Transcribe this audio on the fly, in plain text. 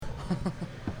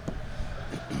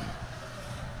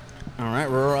All right,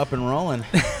 we're up and rolling.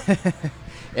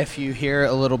 If you hear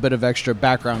a little bit of extra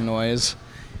background noise,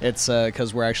 it's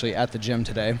because we're actually at the gym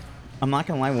today. I'm not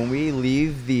gonna lie. When we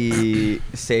leave the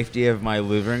safety of my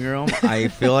living room, I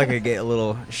feel like I get a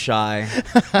little shy.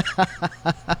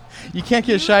 You can't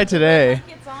get shy today.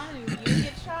 It's on and you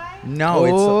get shy?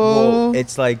 No,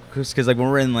 it's like because like when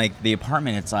we're in like the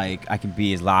apartment, it's like I can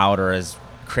be as loud or as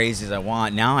crazy as I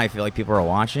want. Now I feel like people are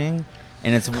watching,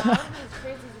 and it's. Loud and as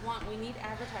crazy as you want. We need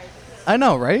advertisers. I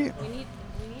know, right? We need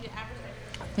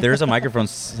advertisers. There's a microphone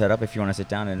set up if you want to sit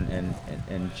down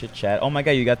and chit chat. Oh my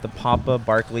God, you got the Papa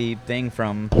Barkley thing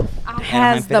from.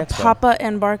 Has the Fit Expo. Papa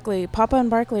and Barkley. Papa and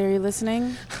Barkley, are you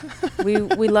listening? we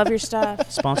love your stuff.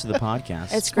 Sponsor the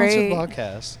podcast. It's great.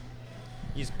 Podcast.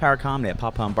 Use Power Comedy at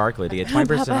Papa and Barkley to get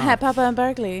 20% off. Papa and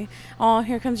Barkley. Oh,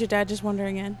 here comes your dad just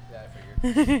wandering in. Yeah,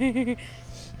 I figured.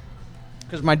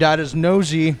 Because my dad is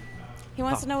nosy. He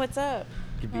wants to know what's up.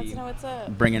 Could He wants be to know what's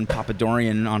up. bringing Papa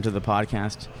Dorian onto the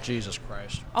podcast. Jesus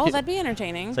Christ. Oh, that'd be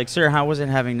entertaining. It's like, sir, how was it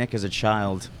having Nick as a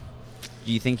child?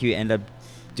 Do you think he would end up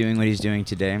doing what he's doing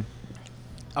today?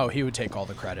 Oh, he would take all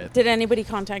the credit. Did anybody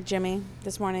contact Jimmy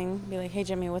this morning? Be like, hey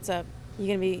Jimmy, what's up? You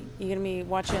gonna be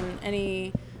watching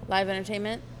any live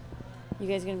entertainment? You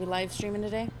guys gonna be live streaming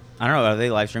today? I don't know. Are they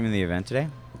live streaming the event today?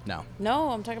 No. No,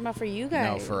 I'm talking about for you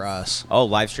guys. No, for us. Oh,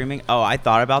 live streaming? Oh, I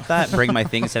thought about that. Bring my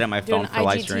thing, set up my Doing phone for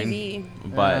live stream.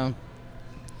 IGTV. But Yeah.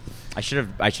 I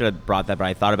should have brought that, but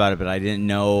I thought about it, but I didn't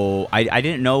know. I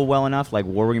didn't know well enough, like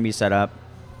where we're gonna be set up,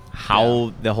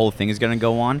 how the whole thing is gonna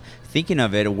go on. Thinking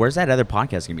of it, where's that other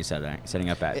podcast gonna be setting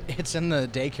up at? It's in the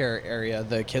daycare area,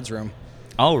 the kids' room.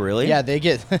 Oh, really? Yeah, they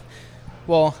get.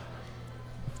 Well,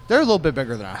 they're a little bit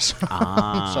bigger than us.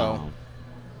 Ah.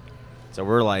 So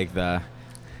we're like the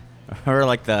kids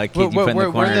We're- you put in the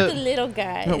we're corner. The little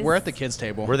guys. We're at the kids'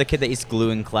 table. We're the kid that eats glue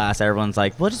in class. Everyone's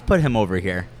like, we'll just put him over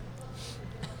here.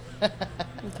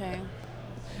 Okay.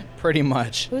 Pretty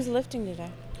much. Who's lifting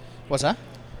today? What's that?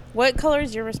 What color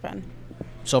is your wristband?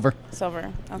 Silver.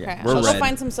 Silver. Okay. Yeah, I'll we're go red.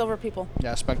 find some silver people.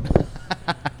 Yeah,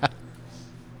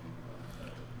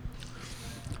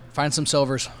 Find some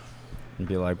silvers. And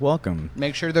be like, welcome.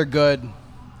 Make sure they're good.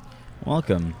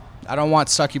 Welcome. I don't want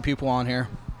sucky people on here.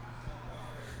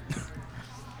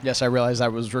 Yes, I realize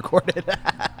that was recorded.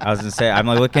 I was going to say, I'm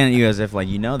like looking at you as if like,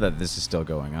 you know that this is still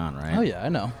going on, right? Oh, yeah, I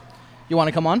know. You want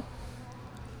to come on?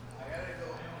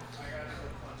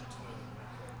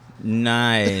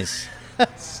 Nice.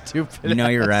 Stupid. You know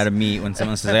you're out of meat when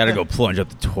someone says, I got to go plunge up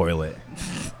the toilet.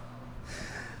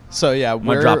 So, yeah, I'm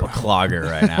going to drop a clogger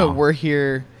right now. we're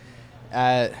here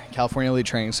at California Elite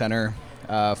Training Center.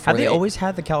 Have they always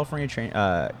had the California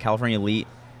Elite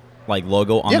like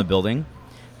logo on Yeah. the building?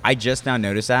 I just now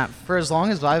noticed that. For as long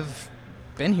as I've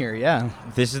been here, yeah.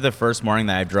 This is the first morning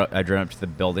that I drove up to the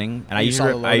building, and I You saw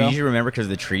the logo? usually remember because of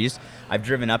the trees. I've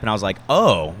driven up and I was like,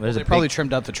 oh, there's They a probably big,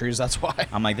 trimmed out the trees, that's why.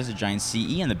 I'm like, there's a giant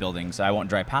CE in the building, so I won't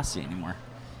drive past it anymore.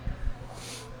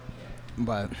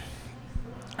 But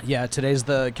yeah, today's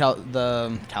the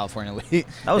California Elite.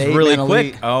 That was The really 8-man quick.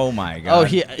 Elite. Oh my god. Oh,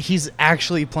 he's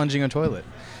actually plunging a toilet.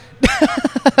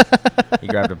 He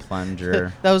grabbed a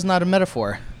plunger. That was not a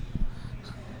metaphor.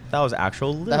 That was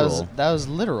actual literal. That was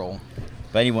literal.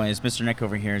 But anyways, Mr. Nick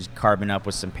over here is carving up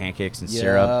with some pancakes and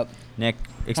syrup. Yep. Nick,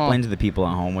 explain to the people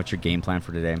at home what's your game plan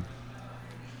for today.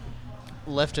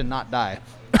 Lift and not die.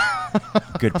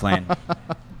 Good plan.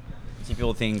 See,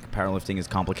 people think powerlifting is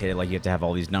complicated, like you have to have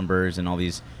all these numbers and all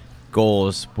these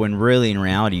goals, when really in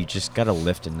reality you just gotta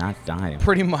lift and not die.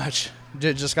 Pretty much.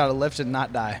 Just got to lift and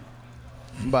not die.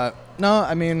 But no,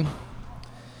 I mean,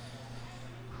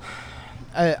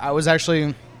 I was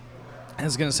actually,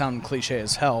 it's going to sound cliche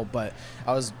as hell, but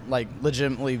I was like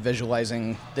legitimately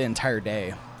visualizing the entire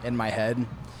day in my head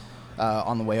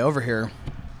on the way over here.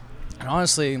 And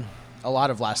honestly, a lot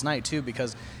of last night too,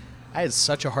 because I had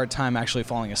such a hard time actually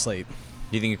falling asleep.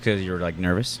 Do you think it's because you were like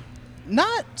nervous?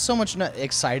 Not so much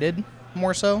excited,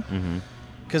 more so. Mm-hmm.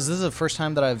 Because this is the first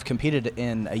time that I've competed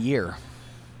in a year.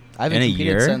 I haven't In a competed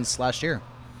year? since last year.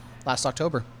 Last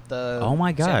October. Oh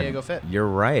my god. San Diego Fit. You're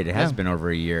right. It has Yeah. been over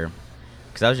a year.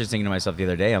 Because I was just thinking to myself the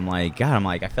other day, I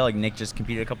feel like Nick just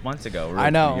competed a couple months ago. Really, I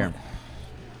know. for a year.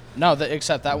 No,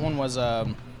 except that one was, I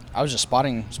was just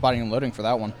spotting and loading for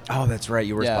that one. Oh, that's right.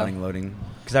 You were Yeah. spotting loading.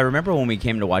 Because I remember when we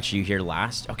came to watch you here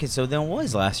last. Okay, so then it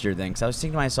was last year then. Because I was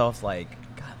thinking to myself, like,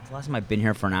 God, the last time I've been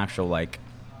here for an actual, like,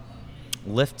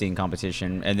 lifting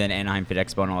competition, and then Anaheim Fit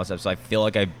Expo and all that stuff. So I feel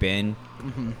like I've been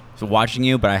watching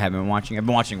you, but I haven't been watching. I've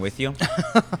been watching with you.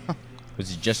 Which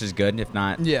is just as good, if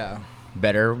not Yeah.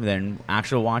 better than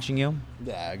actual watching you.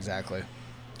 Yeah, exactly.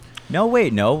 No,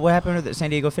 wait, no. What happened with the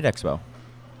San Diego Fit Expo?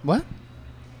 What?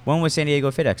 When was San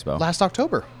Diego Fit Expo? Last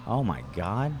October. Oh my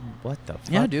God! What the fuck?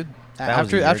 Yeah, dude. That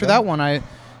was a year After ago? that one, I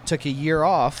took a year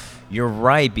off. You're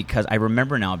right, because I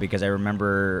remember now, because I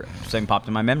remember something popped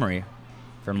in my memory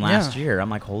from last Yeah. year. I'm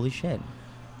like, holy shit.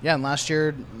 Yeah, and last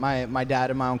year, my dad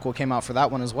and my uncle came out for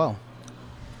that one as well.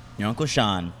 Your Uncle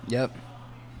Sean. Yep.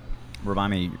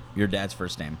 Remind me your dad's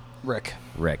first name. Rick.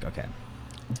 Rick, okay.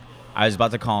 I was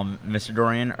about to call him Mr.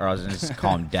 Dorian, or I was going to just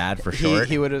call him Dad for short.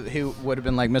 He would have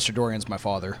been like, Mr. Dorian's my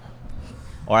father.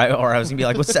 Or I was going to be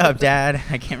like, what's up, Dad?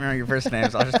 I can't remember your first name,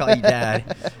 so I'll just call you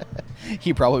Dad.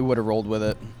 He probably would have rolled with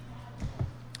it.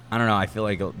 I don't know. I feel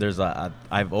like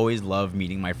I've always loved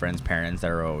meeting my friends' parents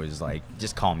that are always like,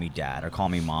 just call me Dad or call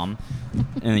me Mom.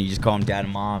 And then you just call them Dad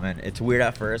and Mom, and it's weird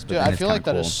at first, but Dude, then I it's feel kinda like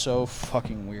that cool. is so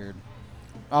fucking weird.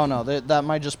 Oh, no, that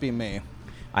might just be me.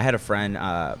 I had a friend,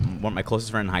 one of my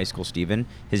closest friend in high school, Steven.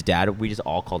 His dad, we just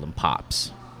all called him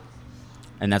Pops.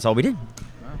 And that's all we did.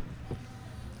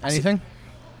 Anything?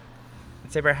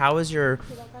 Saber, how is your...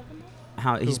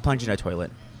 He's plunging a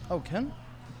toilet. Oh, Ken?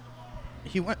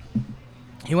 He went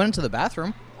into the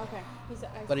bathroom, Okay.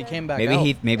 but he came back Maybe out.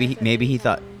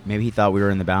 he thought we were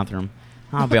in the bathroom.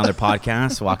 I'll be on their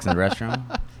podcast, walks in the restroom.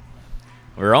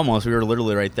 We were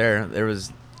literally right there.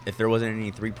 If there wasn't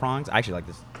any 3 prongs, I actually like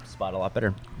this spot a lot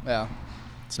better. Yeah.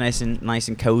 It's nice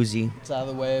and cozy. It's out of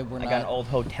the way. I got an old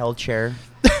hotel chair.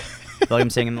 Feel like I'm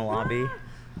sitting in the lobby,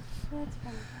 That's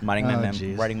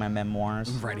funny. writing my memoirs.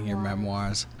 Writing your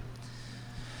memoirs.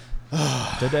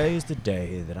 Today is the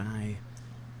day that I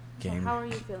So came. how are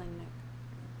you feeling, Nick?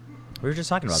 We were just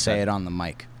talking about Say that. it on the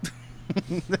mic.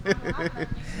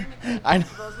 I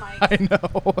know. I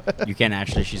know. You can't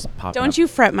actually. She's popping. Don't up. you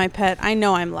fret, my pet. I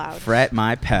know I'm loud. fret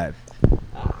my pet?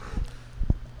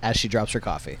 As she drops her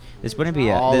coffee This wouldn't be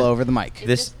all over the mic. It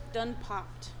This. just done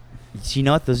popped. You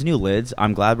know what? Those new lids.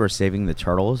 I'm glad we're saving the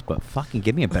turtles, but fucking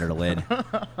give me a better lid.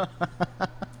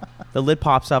 The lid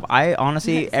pops up. I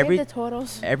honestly Save every the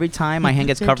totals. every time my hand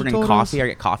gets Save covered the in turtles. coffee, I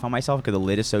get coffee on myself because the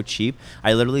lid is so cheap.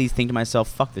 I literally think to myself,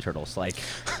 "Fuck the turtles!" Like,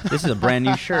 this is a brand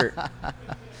new shirt.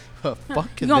 Fuck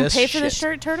You gonna this pay for this shit.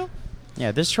 shirt, Turtle?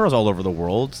 Yeah, there's turtles all over the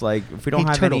world. It's like, if we don't Hey,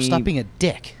 have turtle, any, stop being a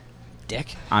dick.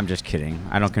 Dick. I'm just kidding.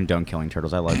 I don't condone killing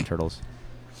turtles. I love turtles.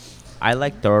 I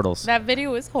like turtles. That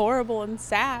video is horrible and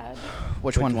sad.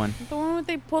 Which one? The one where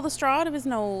they pull the straw out of his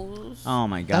nose. Oh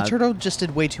my god. That turtle just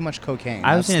did way too much cocaine.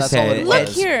 I was gonna That's all say, it Look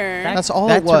was. here. That's all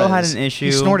that it was. turtle had an issue.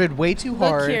 He snorted way too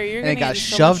hard, Look here, you're and gonna it got get in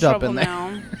so shoved much up in trouble there.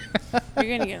 now.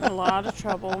 You're gonna get in a lot of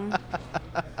trouble.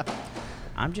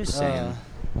 I'm just saying.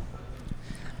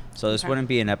 So this Okay. wouldn't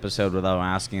be an episode without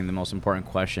asking the most important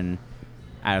question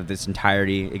out of this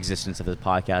entirety existence of this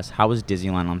podcast. How was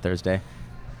Disneyland on Thursday?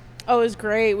 Oh, it was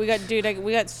great. We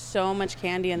got so much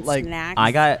candy and Like, snacks.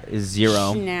 I got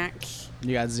zero snacks.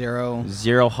 You got zero.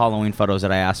 Halloween photos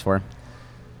that I asked for.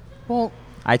 Well,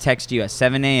 I text you at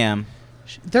 7 a.m.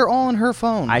 they're all on her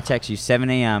phone. I text you 7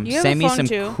 a.m. You have Send a me phone some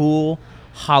too. cool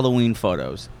Halloween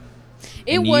photos.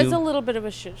 It And was you- a little bit of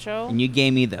a shit show And you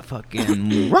gave me the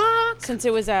fucking rock. since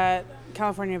it was at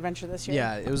California Adventure this year.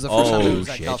 yeah, it was the first time it was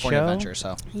at shit California show? Adventure.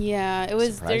 So, Yeah, it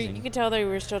was. There, Surprising. you could tell they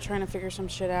were still trying to figure some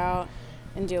shit out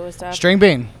and deal with stuff. String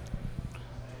Bean,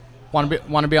 want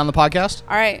to be on the podcast?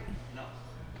 All right,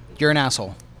 You're an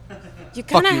asshole. you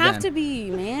kind of you have then. to be,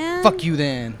 man. Fuck you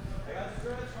then.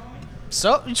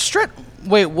 So straight.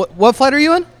 Wait, what flight are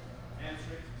you in?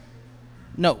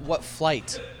 No, what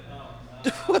flight?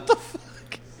 What the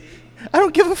fuck? I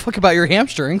don't give a fuck about your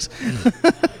hamstrings.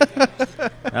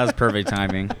 That was perfect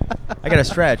timing. I got to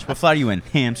stretch. What flight are you in?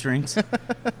 Hamstrings.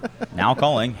 Now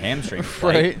calling hamstring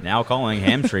flight. Right. Now calling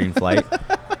hamstring flight.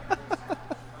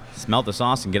 Smelt the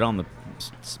sauce and get on the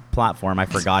platform. I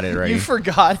forgot it already. You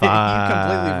forgot it. You Fuck.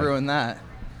 completely ruined that.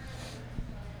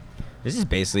 This is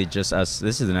basically just us.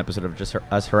 This is an episode of just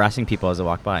us harassing people as they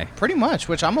walk by. Pretty much,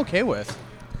 which I'm okay with.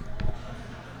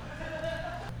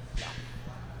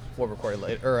 We'll record it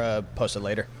later or post it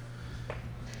later.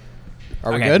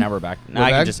 Are we Okay, good? Now we're back. We're Now I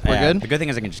can back? just. We're yeah, good? The good thing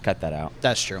is I can just cut that out.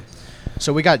 That's true.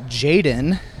 So we got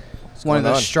Jaden, one of going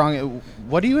the on? strong.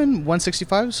 What are you in?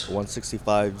 165s?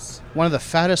 165s. One of the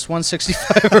fattest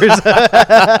 165ers.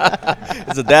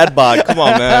 It's a dad bod. Come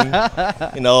on,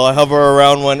 man. You know, I hover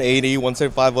around 180,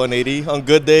 175, 180. On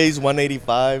good days,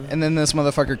 185. And then this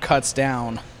motherfucker cuts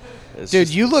down. It's Dude,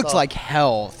 just you what's looked up. like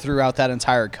hell throughout that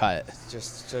entire cut.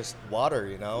 just water,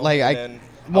 you know. Like, and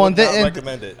I well, would not and-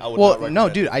 recommend it. I would Well, not recommend no,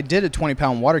 it. dude, I did a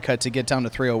 20-pound water cut to get down to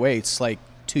 308s like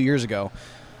 2 years ago.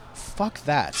 Fuck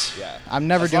that. Yeah. I'm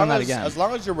never As doing long that as- again. As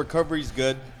long as your recovery's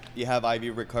good, you have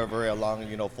IV recovery along,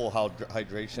 full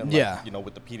hydration. Like, Yeah.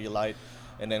 with the Pedialyte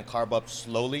and then carb up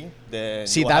slowly, then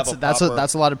See, you'll that's have a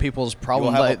proper, a lot of people's you'll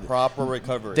problem. have Like, a proper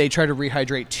recovery. they try to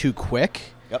rehydrate too quick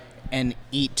Yep. and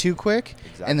eat too quick,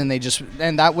 Exactly. and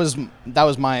then that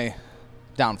was my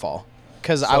downfall,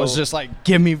 because I was So- just like,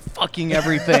 give me fucking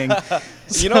everything.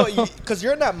 You know, because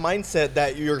you're in that mindset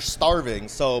that you're starving.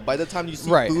 So by the time you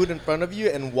see Right. food in front of you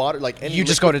and water, like any You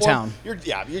just liquid go to form, town. You're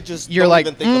You're like,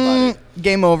 even think about it.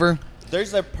 game over.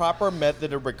 There's a proper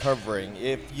method of recovering.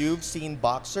 If you've seen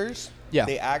boxers, Yeah.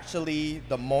 they actually,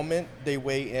 the moment they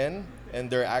weigh in and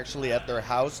they're actually at their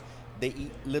house, they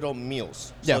eat little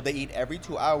meals. So Yeah. they eat every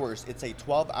 2 hours. It's a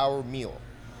 12-hour meal.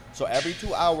 So every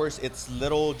 2 hours, it's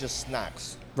little just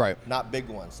snacks, Right. not big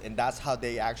ones. And that's how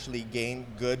they actually gain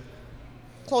good,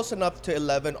 close enough to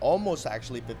 11, almost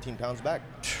actually 15 pounds back.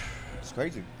 It's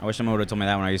crazy. I wish someone would have told me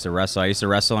that when I used to wrestle. I used to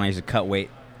wrestle and I used to cut weight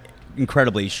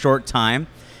incredibly short time.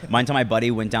 Mine to my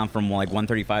buddy went down from like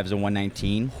 135 to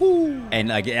 119. And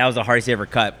like that was the hardest he ever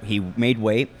cut. He made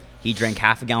weight. He drank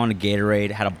half a gallon of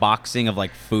Gatorade, had a boxing of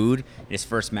like food. In his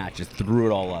first match, just threw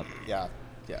it all up. Yeah,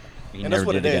 yeah. He And that's never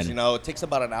what it did is, again. you know. It takes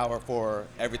about an hour for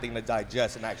everything to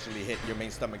digest and actually hit your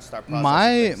main stomach, start processing My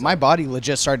things. my body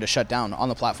legit started to shut down on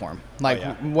the platform. Like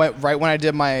yeah. right when I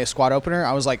did my squat opener,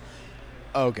 I was like,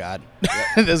 "Oh God,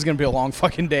 this is gonna be a long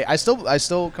fucking day." I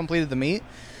still completed the meet,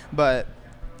 but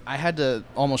I had to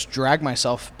almost drag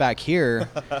myself back here,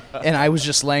 and I was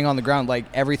just laying on the ground. Like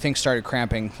everything started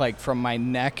cramping, like from my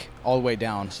neck all the way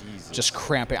down, Jesus. just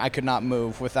cramping. I could not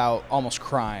move without almost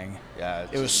crying. Yeah,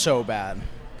 It was so bad.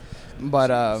 But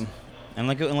And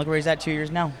look where he's at 2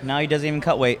 years now. Now he doesn't even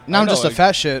cut weight. now I'm know, just a like-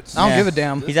 fat shit. I don't Yeah. give a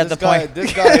damn. He's at This the guy, point.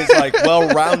 This guy is like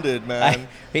well-rounded, man.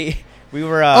 We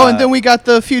were. Oh, and then we got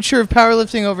the future of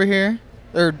powerlifting over here.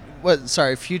 Or what?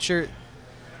 Sorry, future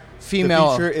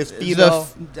female. future is the female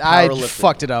I powerlifting.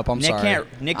 fucked it up. I'm Nick sorry.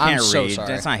 Nick I'm can't so read. sorry.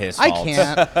 That's not his I fault.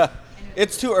 can't.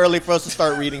 It's too early for us to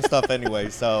start reading stuff anyway,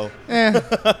 so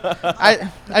I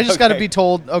just got to Okay. be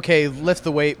told. Okay, lift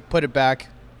the weight, put it back,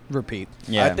 repeat.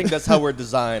 Yeah. I think that's how we're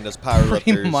designed as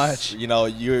powerlifters. much. You know,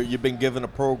 you've been given a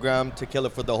program to kill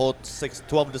it for the whole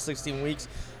 12 to 16 weeks,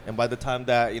 and by the time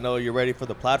that, you know, you're ready for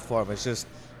the platform, it's just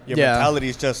your Yeah. mentality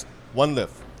is just one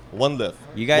lift, one lift,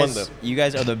 You one guys, lift. you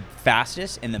guys are the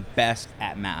fastest and the best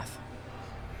at math.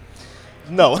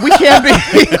 No. We can't be.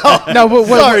 no, but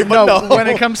Sorry, but no. when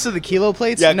it comes to the kilo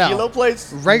plates, Yeah, no. kilo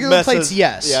plates. Regular messes- plates,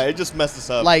 yes. Yeah, it just messes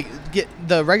up. Like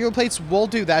the regular plates, we'll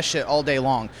do that shit all day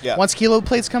long. Yeah. Once kilo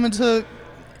plates come into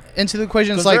the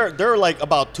equation, it's 'Cause like they're like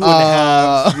about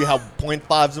 2.5. You have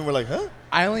 0.5s, and we're like, huh?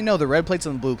 I only know the red plates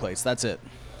and the blue plates. That's it.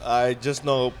 I just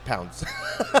know pounds.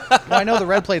 Well, I know the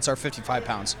red plates are 55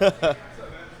 pounds. So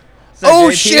Oh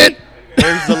JP, shit!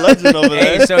 There's the legend over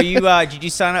there. Hey, so you did you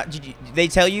sign up? Did they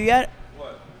tell you yet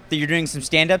that you're doing some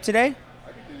stand up today?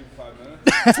 I can do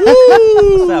 5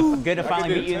 minutes. What's up? Good to I finally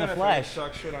can meet do you in 10 the if I flesh.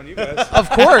 Talk shit on you guys. Of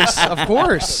course, of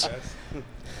course.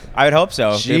 I would hope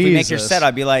so. If we make your Jesus. set,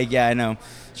 I'd be like, yeah, I know.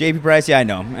 JP Price, yeah, I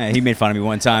know. He made fun of me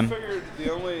one I time. figured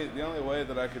the only way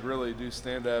that I could really do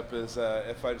stand up is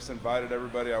if I just invited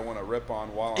everybody I want to rip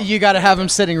on while I'm You got to have him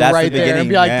sitting That's right the there and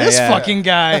be beginning. like, Yeah, this yeah. fucking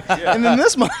guy, and then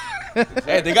this one.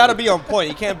 Hey, they got to be on point.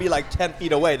 You can't be like 10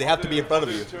 feet away. They have to be in front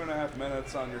of you. 2.5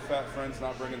 minutes on your fat friends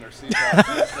not bringing their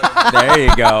CPAP. There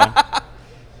you go.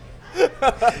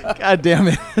 God damn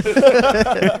it!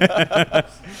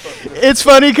 It's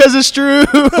funny because it's true,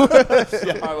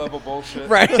 High level bullshit.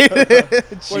 right?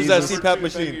 Where's that Jesus. CPAP Thing you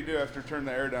machine? do after turn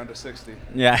the air down to 60.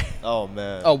 Yeah. Oh,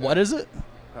 man. Oh, what is it?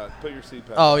 Put your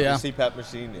CPAP. Oh on. yeah, CPAP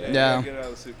machine. Yeah. Yeah. Get it out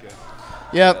of the suitcase.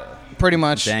 yep, pretty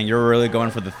much. Dang, you're really going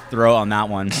for the throat on that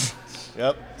one.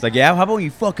 Yep. It's like, yeah, how about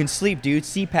you fucking sleep, dude?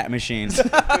 CPAP machine.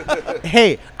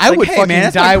 Hey, I like, would hey, fucking man,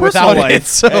 that's my die personal without life. it.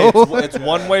 So Hey, it's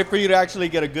one way for you to actually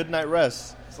get a good night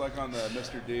rest. It's like on the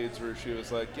Mr. Deeds where she was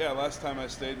like, yeah, last time I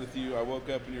stayed with you, I woke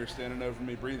up and you were standing over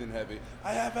me breathing heavy.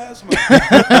 I have asthma.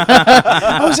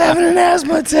 I was having an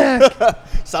asthma attack.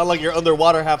 Sound like you're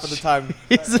underwater half of the time.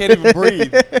 Can't even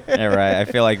breathe. Yeah, right. I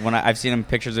feel like when I've seen him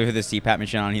pictures of the CPAP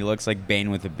machine on, he looks like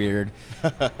Bane with a beard.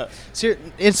 See,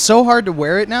 it's so hard to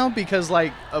wear it now because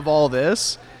like of all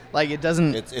this, like it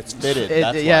doesn't. It's fitted. It-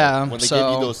 That's why. yeah, When they give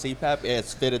so- you those CPAP,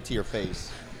 it's fitted to your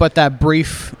face. But that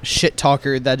brief shit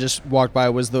talker that just walked by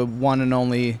was the one and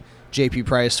only JP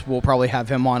Price. We'll probably have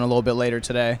him on a little bit later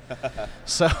today.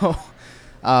 So,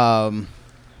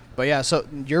 but yeah, so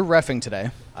you're reffing today.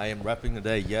 I am repping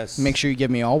today, yes. Make sure you give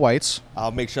me all whites.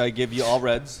 I'll make sure I give you all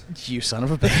reds. You son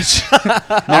of a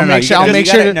bitch. No, make sure- I'll make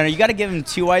sure to- No, you gotta give him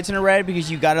 2 whites and a red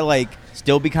because you gotta like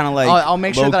still be kind of like. I'll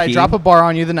make sure that I low-key. drop a bar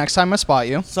on you the next time I spot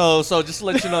you. So just to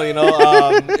let you know,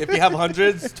 if you have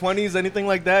hundreds, 20s, anything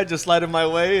like that, just slide it my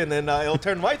way, and then it'll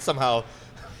turn white somehow.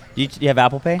 Do you have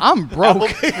Apple Pay? I'm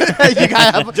broke. You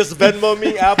got Apple- Just Venmo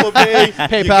me, Apple Pay,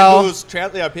 PayPal. You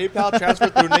can do PayPal transfer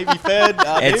through Navy Fed.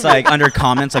 It's like under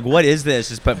comments, like, what is this?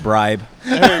 Just put bribe.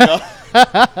 There you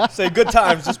go. Say good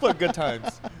times. Just put good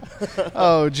times.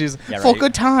 Oh, jeez. Yeah, For right.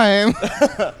 good time.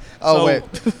 Oh, So- wait.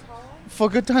 For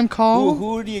good time call?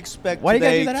 Who do you expect Why do you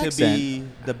gotta today do that to accent? be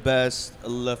the best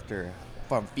lifter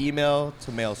from female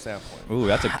to male standpoint? Ooh,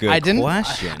 that's a good I didn't.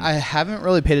 question. I haven't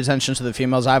really paid attention to the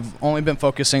females. I've only been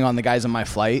focusing on the guys in my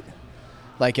flight,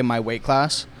 like in my weight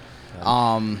class.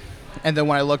 And then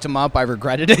when I looked them up, I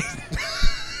regretted it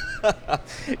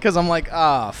because I'm like,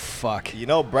 ah, fuck. You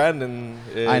know, Brandon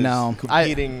is I know.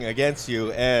 competing against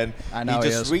you, and I know he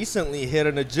he just is. recently hit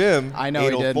in a gym. I know he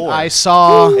did. 804. I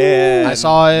saw. And I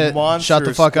saw it. monster Shut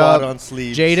the fuck squat up, on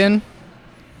sleeves. Jaden.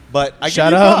 But I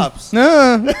Shut give you up. props.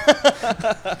 No.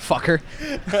 Fucker.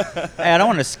 Hey, I don't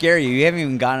want to scare you. You haven't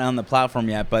even gotten on the platform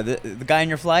yet, but the guy in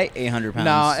your flight, 800 pounds.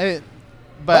 No,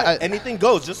 But but anything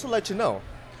goes, just to let you know.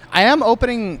 I am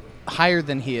opening higher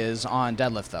than he is on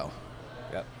deadlift though,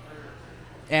 Yep.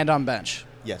 and on bench.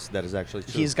 Yes, that is actually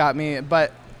true. He's got me,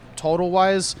 but total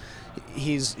wise,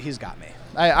 he's got me.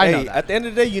 I know Hey, that. at the end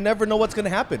of the day, you never know what's going to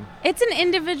happen. It's an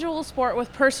individual sport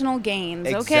with personal gains,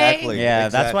 okay? Exactly. Yeah,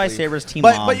 that's why Exactly. Saber's team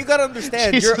But mom. but you got to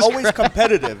understand, Jesus you're always Christ.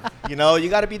 competitive. You know, you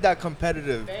got to be that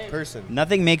competitive person.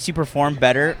 Nothing makes you perform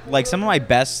better. Like some of my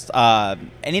best,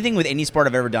 anything with any sport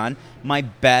I've ever done, my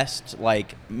best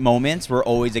like moments were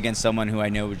always against someone who I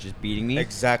know was just beating me.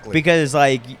 Exactly. Because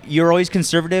like you're always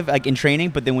conservative, like in training,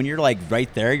 but then when you're like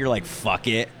right there, you're like, fuck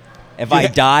it. If I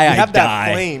die, you I have die.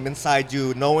 that flame inside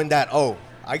you, knowing that, oh,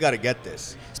 I got to get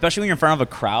this. Especially when you're in front of a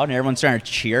crowd and everyone's starting to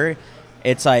cheer.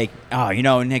 It's like, oh, you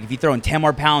know, Nick, if you throw in 10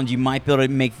 more pounds, you might be able to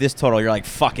make this total. You're like,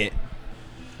 fuck it.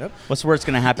 Yep. What's the worst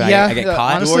going to happen? Yeah, I get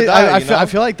caught? honestly, Do or die, I you feel, know? I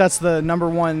feel like that's the number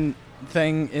one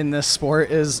thing in this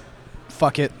sport is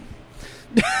fuck it.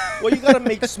 Well, you got to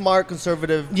make smart,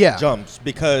 conservative Yeah. jumps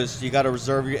because you got to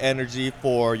reserve your energy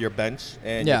for your bench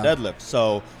and Yeah. your deadlift.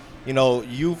 So, you know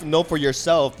for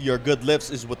yourself your good lifts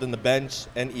is within the bench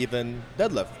and even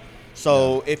deadlift.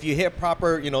 So if you hit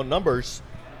proper, numbers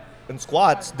in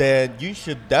squats, then you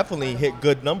should definitely hit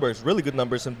good numbers, really good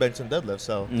numbers in bench and deadlift.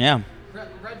 So Yeah.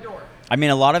 I mean,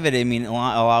 a lot of it, a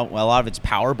lot of it's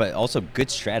power, but also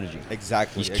good strategy.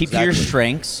 exactly. You just keep to your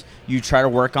strengths. You try to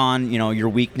work on, your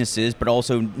weaknesses, but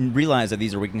also realize that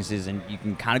these are weaknesses, and you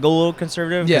can kind of go a little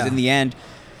conservative because Yeah. in the end,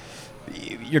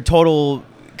 your total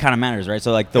kind of matters, right?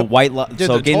 So like the white, Dude,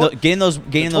 so the getting those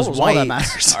total's all that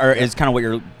matters. whites is kind of what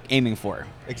you're aiming for.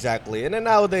 Exactly. And then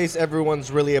nowadays,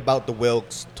 everyone's really about the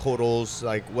Wilks, totals,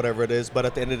 like whatever it is. But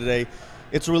at the end of the day,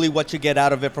 it's really what you get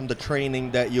out of it from the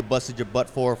training that you busted your butt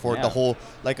for Yeah. the whole,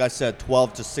 like I said,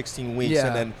 12 to 16 weeks. Yeah.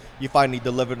 And then you finally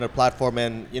deliver the platform.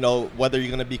 And, whether you're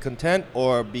going to be content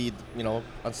or be,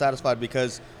 unsatisfied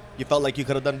because you felt like you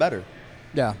could have done better.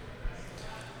 Yeah.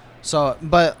 So,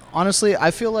 but honestly,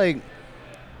 I feel like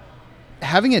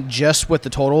having it just with the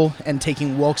total and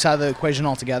taking Wilks out of the equation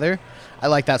altogether, I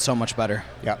like that so much better.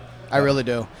 Yeah. I really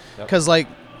do. Yep. Because, like,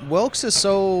 Wilks is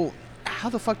so... How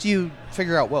the fuck do you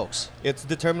figure out Wilks? It's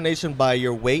determination by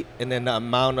your weight and then the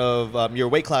amount of your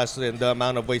weight class and the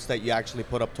amount of weights that you actually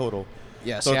put up total.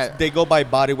 Yes. So Yeah, they go by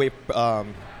body weight,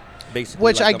 basically.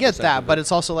 which like I a get percent that, of but it.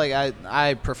 it's also like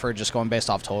I prefer just going based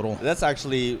off total. That's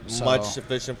actually So- much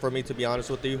sufficient for me, to be honest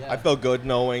with you. Yeah. I feel good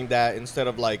knowing that instead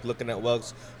of like looking at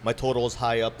Wilks, my total is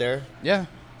high up there. Yeah.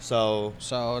 So,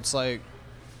 So it's like,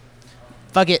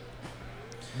 fuck it.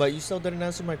 but you still didn't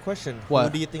answer my question. What? Who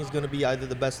do you think is going to be either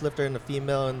the best lifter in the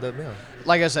female and the male?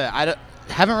 Like I said,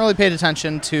 haven't really paid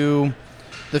attention to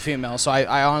the female, so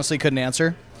I honestly couldn't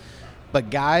answer. But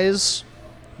guys,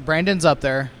 Brandon's up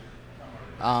there.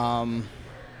 I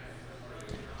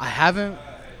haven't.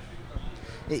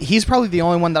 He's probably the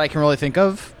only one that I can really think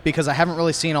of because I haven't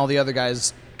really seen all the other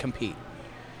guys compete.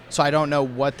 So I don't know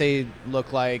what they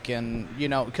look like, and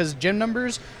because gym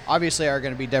numbers obviously are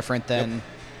going to be different than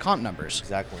comp numbers.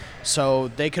 Exactly. So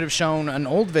they could have shown an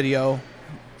old video,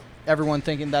 everyone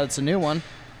thinking that it's a new one.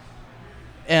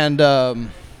 And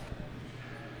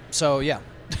so, yeah.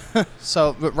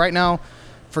 So but right now,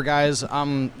 for guys,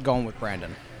 I'm going with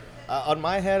Brandon. On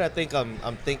my head, I think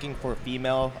I'm thinking for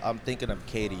female. I'm thinking of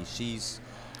Katie.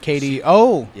 Katie,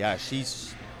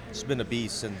 She's been a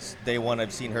beast since day one.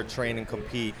 I've seen her train and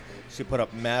compete. She put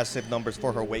up massive numbers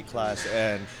for her weight class,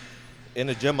 and in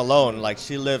the gym alone, like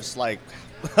she lifts like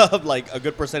like a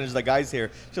good percentage of the guys here.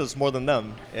 She lifts more than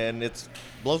them, and it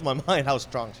blows my mind how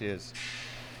strong she is.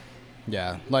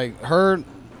 yeah, like her,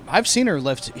 I've seen her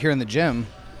lift here in the gym,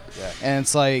 Yeah. and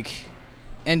it's like,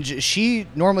 she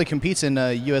normally competes in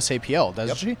USAPL, doesn't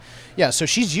Yep. she? Yeah, so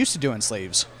she's used to doing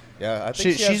sleeves. Yeah, I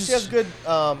think she has good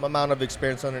amount of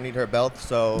experience underneath her belt.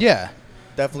 So Yeah.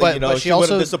 definitely, But she she also-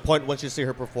 wouldn't disappoint once you see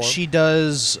her perform. She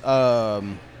does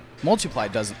multiply,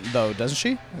 doesn't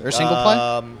she? Or single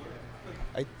ply?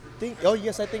 I think. Oh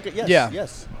yes, I think. Yes. Yeah.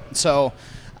 Yes. So,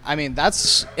 I mean,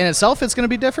 that's in itself, it's going to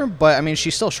be different, but I mean,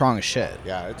 she's still strong as shit.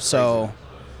 Yeah, it's so,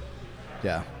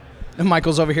 yeah. And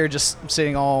Michael's over here just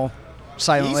sitting all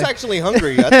silently. He's actually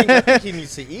hungry. I think he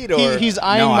needs to eat. Or He's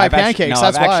eyeing my pancakes.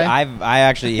 That's why. I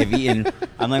actually have eaten.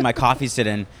 I'm letting my coffee sit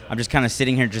in. I'm just kind of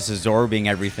sitting here, just absorbing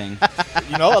everything.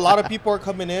 a lot of people are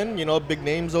coming in. Big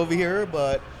names over here,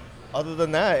 but other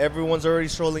than that, everyone's already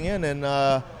strolling in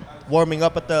and warming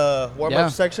up at the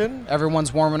warm-up section.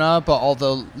 Everyone's warming up, all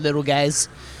the little guys.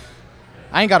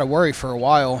 I ain't got to worry for a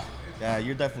while. Yeah,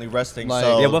 you're definitely resting. Like-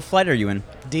 so Yeah, what flight are you in?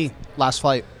 D, last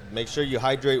flight. make sure you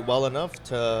hydrate well enough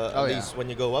to Oh, at yeah. least when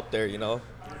you go up there.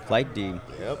 Flight D.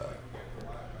 Yep.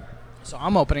 So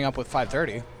I'm opening up with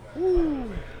 5:30.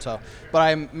 So, but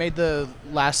I made the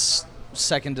last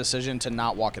second decision to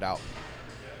not walk it out.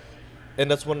 And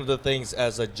that's one of the things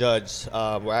as a judge,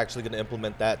 we're actually going to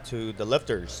implement that to the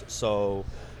lifters. So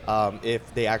if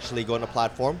they actually go on a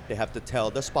platform, they have to tell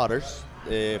the spotters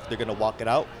if they're going to walk it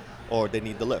out or they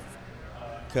need the lift.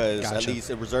 Because at Gotcha. least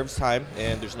it reserves time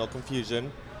and there's no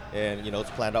confusion and, it's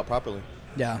planned out properly.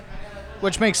 Yeah,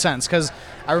 which makes sense because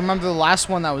I remember the last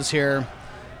one that was here.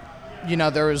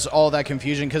 There was all that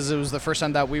confusion because it was the first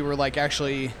time that we were like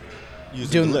actually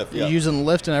Using the lift, yeah. using the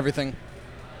lift and everything.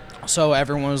 So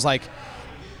everyone was like,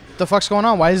 "The fuck's going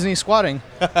on? Why isn't he squatting?"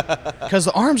 Because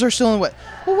the arms are still in wet.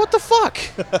 Well, what the fuck?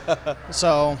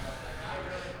 So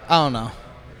I don't know.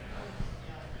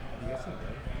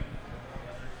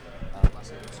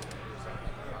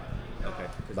 Okay.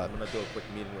 Because I'm going to do a quick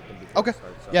meeting with them before Okay. we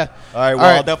start, so. Yeah. All right. Well,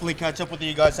 All right. I'll definitely catch up with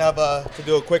you guys. Have to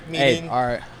do a quick meeting All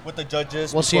right. with the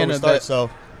judges We'll see before you in we a start. bit. So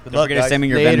good Don't luck, forget to guys. send me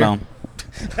your Later. Venmo.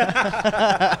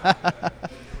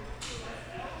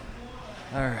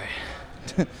 All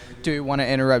right. Do we want to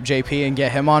interrupt JP and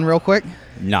get him on real quick?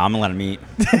 No, I'm gonna let him eat.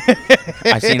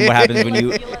 I've seen what happens when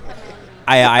you.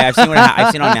 I've seen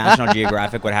I've seen on National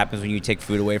Geographic what happens when you take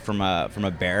food away from a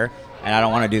bear, and I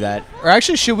don't want to do that. Or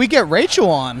actually, should we get Rachel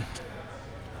on?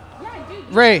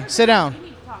 Ray, sit down.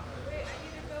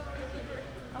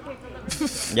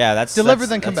 Yeah, that's Deliver,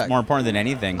 then come that's back. more important than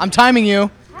anything. I'm timing you.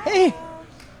 Hey.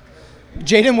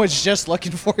 Jaden was just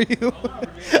looking for you.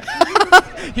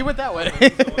 He went that way.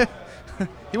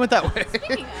 He went that way.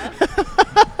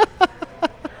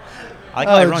 I like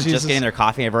how Oh, everyone's Jesus. just getting their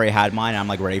coffee. I've already had mine. And I'm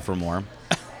like ready for more.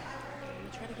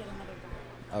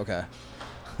 Okay.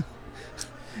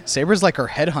 Saber's like our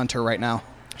headhunter right now.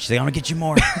 She's like, I'm gonna get you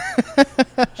more.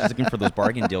 She's looking for those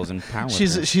bargain deals in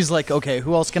powerlifting. She's like, okay,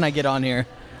 who else can I get on here?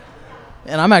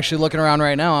 And I'm actually looking around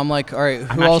right now. I'm like, all right,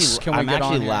 who else can we I'm get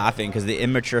on actually here? laughing because the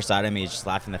immature side of me is just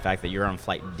laughing at the fact that you're on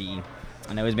flight D.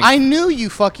 And it always makes I knew you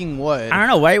fucking would. I don't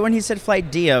know. Why when he said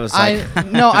flight D, I was like,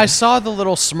 I saw the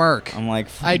little smirk. I'm like, I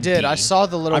flight did. D. I saw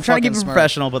the little I'm trying to keep fucking it smirk.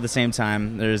 professional, but at the same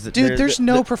time, there's Dude,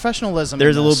 no professionalism.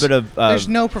 there's in a little this. bit of, there's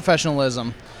no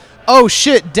professionalism. Oh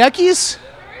shit, Deckies.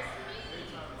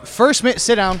 First,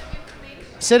 sit down.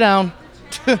 Sit down.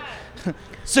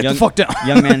 Sit the fuck down.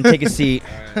 Young man, take a seat.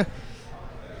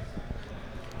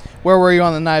 Where were you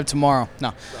on the night of tomorrow?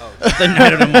 No. The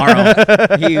night of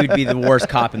tomorrow, he would be the worst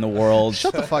cop in the world.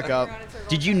 Shut the fuck up.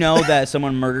 Did you know that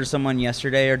someone murdered someone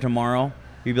yesterday or tomorrow?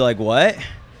 You'd be like, what?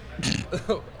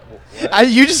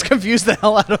 You just confused the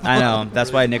hell out of me. I know.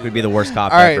 That's why Nick would be the worst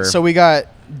cop All right, ever. so we got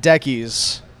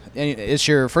Deckies. And it's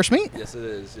your first meet? Yes, it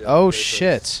is. Yeah, Oh very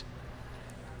shit. close.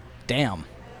 Damn.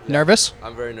 Nervous?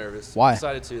 I'm very nervous. Why?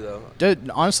 Excited too, though. Dude,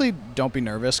 honestly, don't be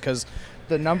nervous because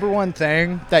the number one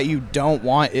thing that you don't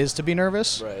want is to be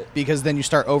nervous. Right. Because then you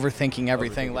start overthinking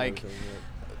everything. Overthinking Like, everything,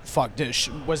 fuck,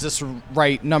 was this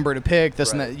right number to pick?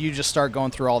 This and Right. that. You just start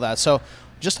going through all that. So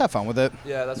just have fun with it.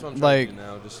 yeah, that's what I'm trying to like-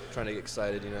 do now. Just trying to get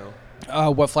excited,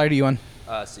 What flight are you on?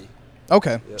 See.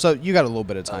 Okay, Yep. so you got a little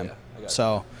bit of Oh, time. yeah, I got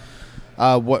So,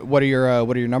 what are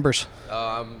your numbers?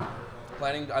 I'm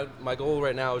planning. My goal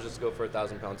right now is just to go for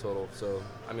 1,000-pound total. So,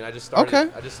 I mean, I just started.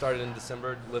 Okay. I just started in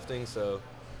December lifting, so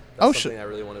that's Oh, something I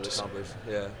really wanted to accomplish.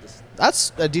 Yeah.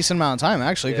 That's a decent amount of time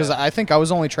actually, because Yeah. I think I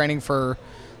was only training for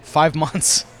 5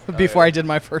 months before yeah. I did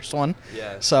my first one.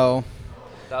 Yeah. So,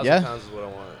 1,000 yeah. pounds is what I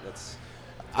want.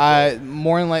 That's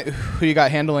more than like, who you got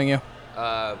handling you?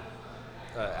 Adam.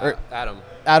 Adam.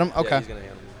 Yeah, Okay, he's gonna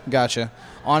handle me. gotcha.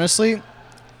 Honestly,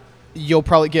 you'll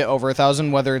probably get over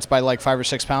 1,000, whether it's by like 5 or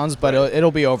 6 pounds, but Right.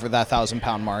 it'll be over that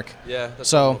 1,000-pound mark. Yeah. That's what I'm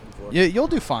So hoping for. you'll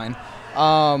do fine.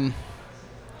 I'll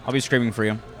be screaming for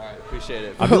you. All right. Appreciate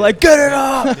it. I'll be like, get it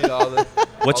up. Need all the-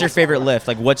 What's all your the favorite support. lift?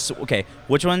 Like,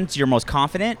 which one's your most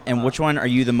confident, and which one are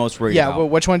you the most worried Yeah, about? well,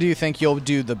 which one do you think you'll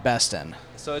do the best in?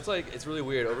 So it's really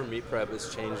weird. Over meet prep,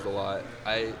 it's changed a lot.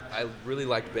 I really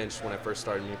liked bench when I first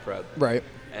started meet prep. Right.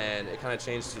 And it kind of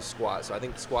changed to squat. So I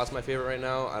think squat's my favorite right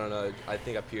now. I don't know. I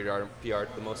think I PR'd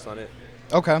the most on it.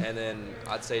 Okay. And then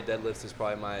I'd say deadlifts is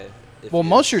probably my. Well,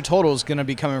 most of your total is going to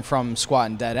be coming from squat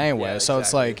and dead anyway. Yeah, so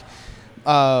exactly. it's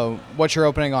like, what's your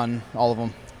opening on all of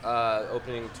them?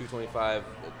 Opening 225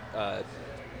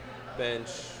 bench,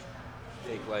 I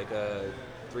think like a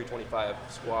 325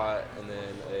 squat, and then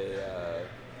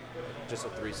just a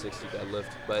 360 deadlift.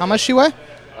 But How much do you weigh?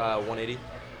 180.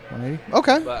 180.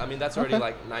 Okay. But I mean that's already Okay.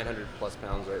 like 900 plus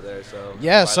pounds right there. So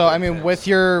Yeah, if so I do mean,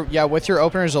 10s, with your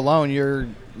openers alone, you're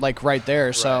like right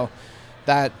there. So Right.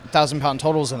 that 1,000-pound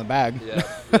total's in the bag. yeah,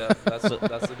 that's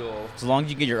the goal. As long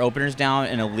as you get your openers down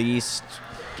and at least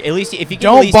if you can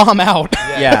Don't at least, bomb out.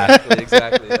 Yeah.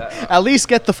 exactly. That, At least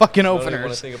get the fucking I don't even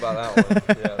want to openers. think about that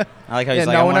one. Yeah. I like how Yeah, he's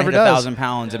like, no I one want to ever hit does. 1,000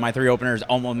 pounds, and my 3 openers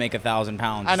almost make 1,000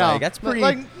 pounds. I It's know. like, that's But, pretty.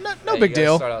 like, no Hey, big you gotta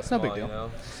deal. Start out No small, big deal. You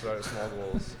know? Start at small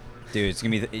goals. Dude, it's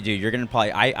gonna be. Dude, you're gonna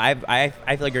probably. I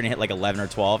feel like you're gonna hit like 11 or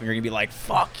 12, and you're gonna be like,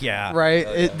 fuck yeah. Right.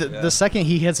 Oh, yeah, The second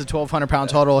he hits a 1,200-pound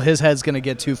total, his head's gonna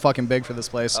get too fucking big for this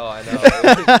place. Oh, I know.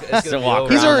 It's To gonna be walk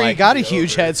over. He's around already like- got a It's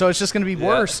huge over. head, so it's just gonna be Yeah,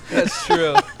 worse. That's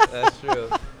true. That's true.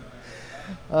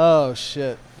 Oh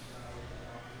shit.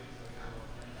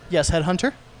 Yes,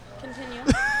 headhunter. Continue.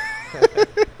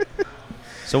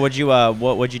 So what'd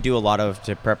you do a lot of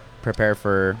to prepare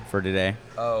for today?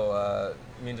 Oh,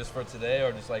 you mean just for today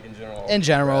or just like in general? In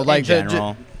general, Prep? like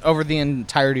general. over the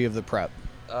entirety of the prep.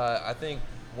 I think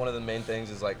one of the main things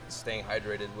is like staying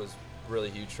hydrated was really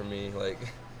huge for me. Like,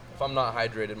 if I'm not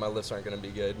hydrated, my lifts aren't going to be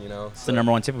good, you know? It's the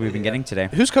number one tip we've been getting today.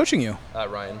 Who's coaching you?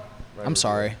 Ryan. I'm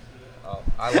sorry. Oh,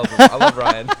 I love him. I love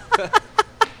Ryan.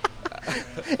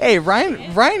 Hey,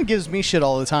 Ryan gives me shit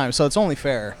all the time, so it's only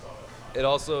fair. It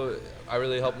also, I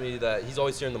really helped me that he's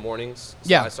always here in the mornings. So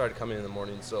Yeah. I started coming in the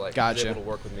mornings, so like Gotcha. he was able to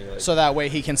work with me. Like, So that way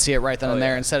he can see it right then Oh, and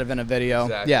there yeah. instead of in a video.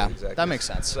 exactly, Yeah, exactly. that makes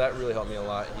sense. So that really helped me a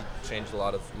lot. He changed a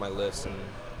lot of my lifts, and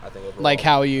I think overall. Like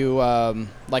how you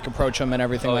like approach them and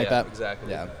everything Oh, like yeah, that.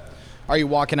 exactly. Yeah. Are you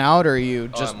walking out or are you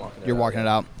Oh, just I'm walking it you're out, walking yeah. it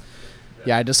out?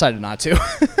 Yeah, I decided not to.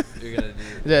 You're going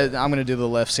to do. I'm gonna do the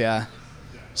lifts, yeah.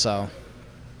 So,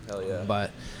 Hell yeah. but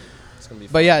It's going to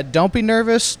be but fun. yeah, don't be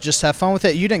nervous. Just have fun with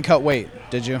it. You didn't cut weight,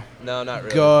 did you? No, not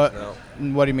really. Go.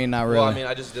 No. What do you mean not really? Well, I mean,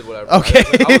 I just did whatever. Okay.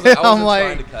 I wasn't I'm like,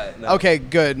 trying to cut. No. okay,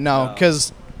 good. No, No.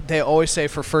 because they always say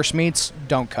for first meets,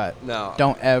 don't cut. No.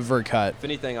 Don't ever cut. If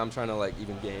anything, I'm trying to like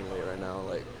even gain weight right now.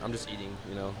 Like I'm just eating,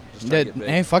 you know. Just trying to get big.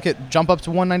 Hey, fuck it. Jump up to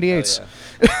 198s. Hell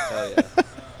yeah. Hell yeah.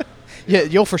 Yeah,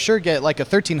 you'll for sure get like a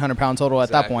 1,300-pound total at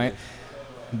that Exactly. point.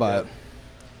 But Yep.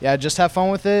 yeah, just have fun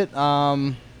with it.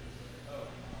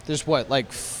 There's what,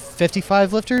 like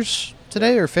 55 lifters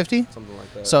today or 50? Something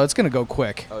like that. So it's gonna go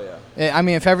quick. Oh yeah. I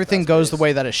mean, if everything That's goes the nice.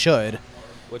 way that it should.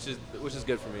 Which is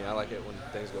good for me. I like it when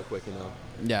things go quick, you know.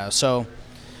 Yeah. So.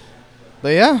 But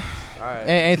yeah. All right.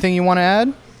 Anything you want to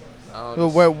add? I'll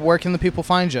Where can the people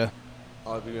find you?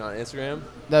 I'll be on Instagram.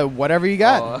 Whatever you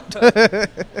got.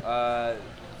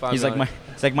 Find He's me like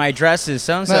on- my address is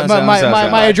so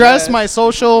my address, my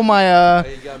social, my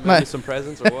Hey, you got my- me some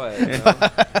presents or what? You know?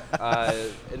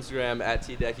 Instagram at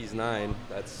tdeckies9.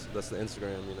 That's the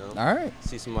Instagram, you know. All right.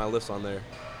 See some of my lifts on there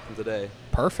from today.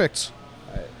 Perfect.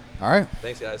 All right. All right.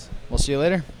 Thanks, guys. We'll see you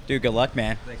later. Dude, good luck,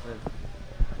 man. Thanks, man.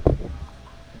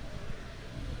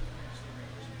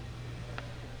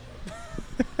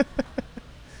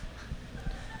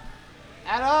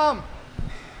 Adam.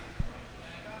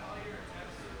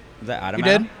 Is that Adam? You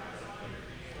did? Adam?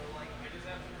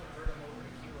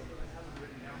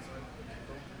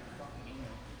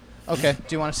 Okay.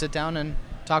 Do you want to sit down and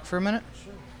talk for a minute?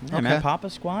 Yeah, man. Okay. Pop a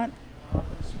squat.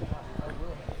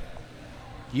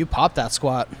 You pop that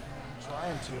squat.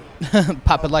 Trying to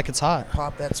Pop it like it's hot.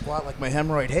 pop that squat like my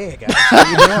hemorrhoid. Hey guys, how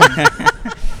you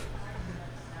doing?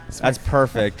 That's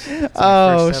perfect.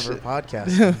 Oh, First ever shit.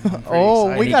 podcast. I'm pretty Oh,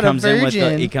 excited. we got a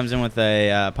virgin. He comes in with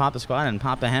a pop a squat and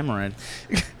pop a hemorrhoid.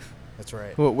 That's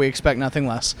right. We expect nothing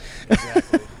less.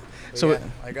 Exactly. So So it-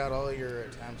 I got all of your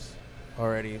attempts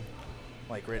already,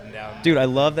 like written down. Dude, I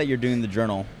love that you're doing the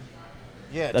journal.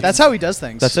 Yeah, That's how he does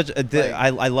things. That's such a. Like-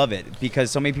 I love it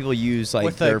because so many people use like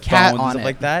With the their cat phones and on stuff it.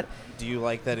 like that. Do you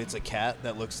like that it's a cat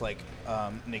that looks like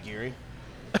nigiri?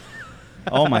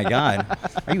 Oh my God,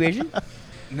 are you Asian?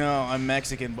 No, I'm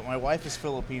Mexican, but my wife is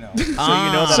Filipino, so you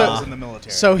know that I was in the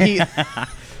military. So he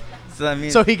So I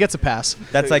mean, So he gets a pass.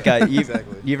 that's like a.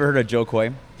 Exactly. You ever heard of Joe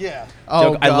Coy? Yeah.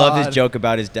 Oh, I love his God. joke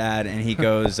about his dad, and he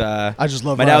goes, I just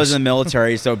love my dad was rice." in the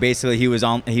military, so basically he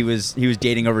was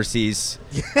dating overseas.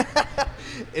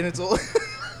 And it's all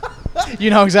You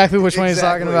know exactly which one he's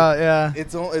talking Exactly. about. Yeah.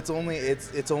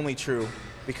 it's only true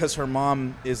because her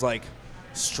mom is like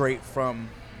straight from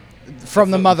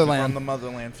From the motherland. From the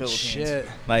motherland, Philippines. Shit.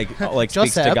 Like speaks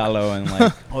Joseph. Tagalog and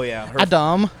like, Oh yeah.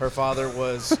 Adam. Her father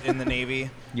was in the Navy.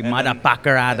 you and then,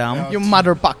 motherfucker, Adam. You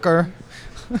motherfucker.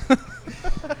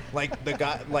 Like the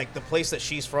guy, like the place that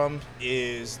she's from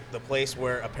is the place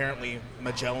where apparently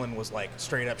Magellan was like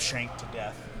straight up shanked to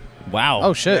death. Wow.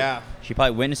 Oh, shit. Yeah. She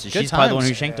probably witnessed it. Good She's probably the one who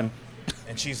times. shanked him.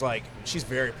 And she's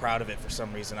very proud of it for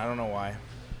some reason. I don't know why.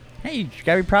 Hey, you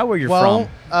gotta be proud where you're Well,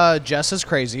 from. Jess is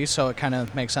crazy, so it kind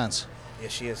of makes sense. Yeah,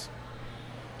 she is.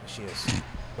 She is.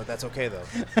 But that's okay though.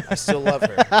 I still love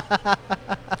her.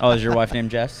 Oh, is your wife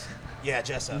named Jess? Yeah,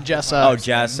 Jessa. Jessa. Oh,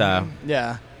 Jessa.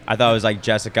 Yeah. I thought it was like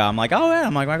Jessica. I'm like, oh yeah.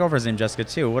 I'm like, my girlfriend's named Jessica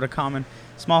too. What a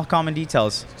small common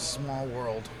details. Small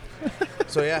world.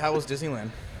 So yeah, how was Disneyland?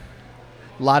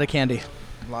 A lot of candy.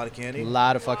 A lot of candy. A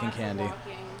lot of fucking candy.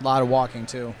 A lot of walking,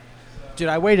 too. Dude,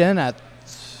 I weighed in at,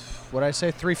 what did I say?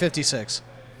 356.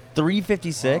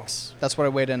 356. That's what I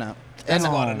weighed in at. That's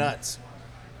And- a lot of nuts.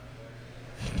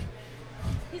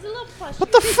 He's a little plush.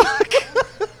 What the fuck?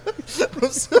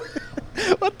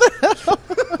 What the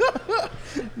hell?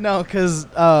 No, because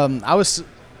I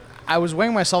was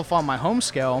weighing myself on my home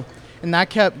scale, and that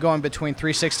kept going between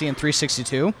 360 and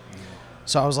 362.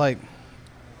 So I was like,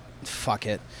 fuck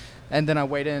it. And then I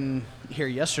weighed in here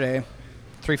yesterday,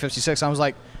 356. I was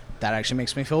like, that actually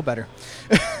makes me feel better.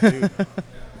 Dude.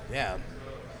 Yeah.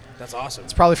 That's awesome.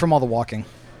 It's probably from all the walking.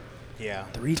 Yeah.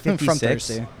 356. From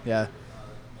Thursday. Yeah.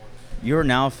 You are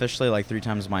now officially like 3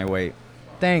 times my weight.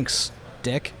 Thanks,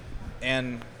 dick.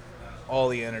 And all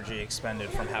the energy expended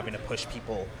from having to push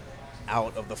people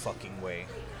out of the fucking way.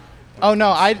 Oh,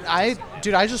 no,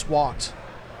 dude, I just walked.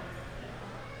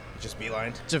 Just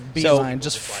beeline. Just beeline.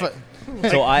 Just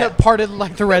So I parted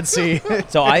like the Red Sea.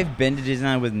 so I've been to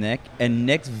Disneyland with Nick, and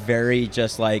Nick's very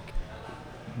just like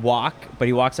walk, but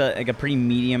he walks at like a pretty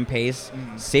medium pace.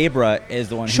 Sabra is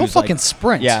the one She'll who's fucking like,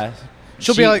 sprint. Yeah,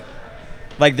 She'll be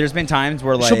like, there's been times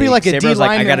where like She'll be like a Sabra's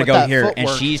like, I D-lineman gotta with go that here, and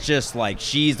footwork. she's just like,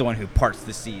 she's the one who parts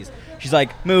the seas. She's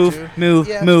like, move, Dude. move,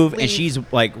 Yeah, move, leave. and she's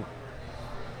like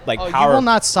oh, power you will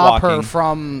not stop her walking.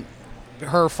 from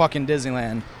her fucking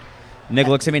Disneyland. Nick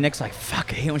looks at me. Nick's like,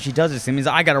 fuck, I hate when she does this. It means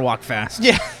I gotta walk fast.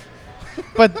 Yeah.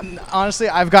 But honestly,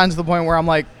 I've gotten to the point where I'm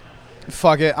like,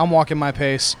 fuck it, I'm walking my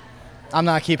pace. I'm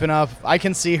not keeping up. I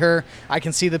can see her. I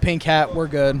can see the pink hat. We're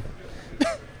good.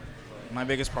 My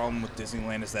biggest problem with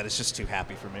Disneyland is that it's just too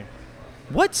happy for me.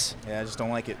 What? Yeah, I just don't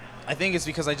like it. I think it's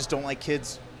because I just don't like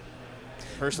kids.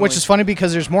 Personally. Which is funny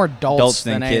because there's more adults,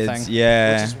 Than than kids. anything.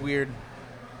 Yeah. Which is weird.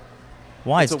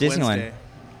 Why? It's a Disneyland. Wednesday.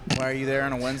 Why are you there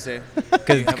on a Wednesday?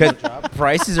 Because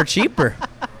prices are cheaper.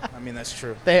 I mean, that's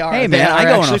true. They are. Hey, They man, are I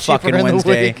go on a actually cheaper fucking in the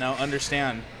Wednesday. week. Now,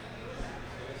 understand,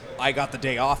 I got the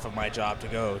day off of my job to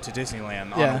go to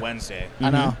Disneyland on Yeah. a Wednesday.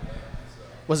 I know.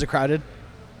 Was it crowded?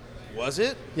 Was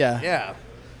it? Yeah. Yeah.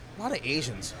 A lot of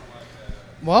Asians.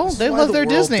 Well, This is they why love the their world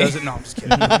Disney. doesn't- No, I'm just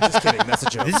kidding. I'm just kidding. That's a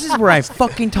joke. This is where I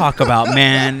fucking talk about,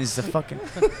 man. Is the fucking.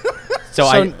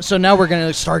 So So now we're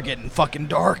gonna start getting fucking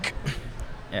dark.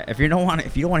 yeah, if you don't want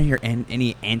to hear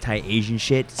any anti-Asian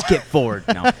shit, skip forward.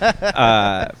 No,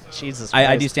 Jesus. I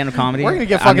do Christ. stand-up comedy. We're gonna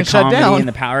get I'm the fucking shut comedy down. and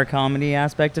the power comedy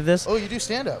aspect of this. Oh, you do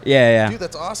stand up? Yeah. Dude,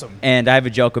 that's awesome. And I have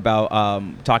a joke about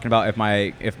talking about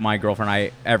if my girlfriend and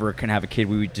I ever can have a kid,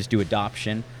 we would just do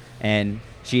adoption. And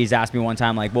she's asked me one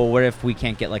time, like, well, what if we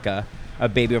can't get like a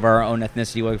baby of our own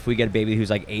ethnicity? What if we get a baby who's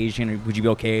like Asian? Would you be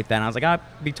okay with that? And I was like, I'd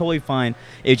be totally fine.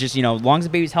 It's just, as long as the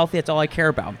baby's healthy, that's all I care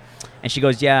about. And she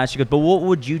goes, yeah. She goes, but what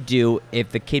would you do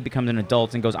if the kid becomes an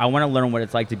adult and goes, I want to learn what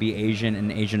it's like to be Asian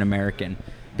and Asian American?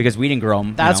 Because we didn't grow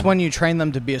them. That's when you train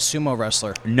them to be a sumo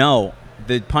wrestler. No.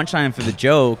 The punchline for the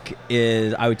joke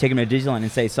is I would take him to Disneyland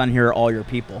and say, son, here are all your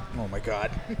people. Oh, my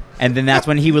God. And then that's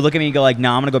when he would look at me and go like,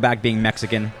 no, I'm going to go back being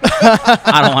Mexican.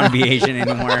 I don't want to be Asian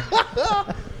anymore.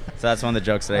 So that's one of the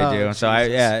jokes that I do. Oh, So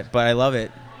but I love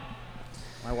it.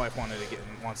 My wife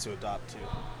wants to adopt, too.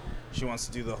 She wants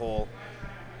to do the whole,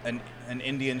 an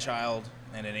Indian child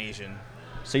and an Asian.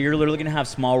 So you're literally going to have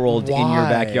small world in your Why?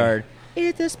 backyard.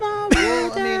 It's a small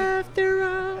world I mean- after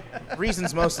all.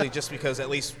 Reasons mostly just because at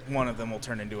least one of them will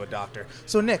turn into a doctor.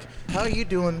 So, Nick, how are you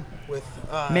doing with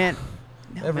Man.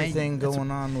 no, everything man, that's-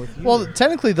 going on with you? Well,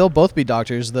 technically, they'll both be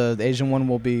doctors. The Asian one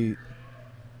will be.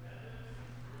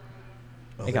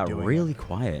 Oh, It they're got doing really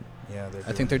quiet. Yeah, they're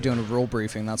I think they're doing a rule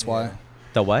briefing. That's why.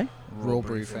 The what? Rule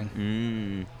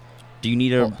briefing. Do you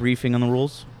need a briefing on the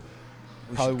rules?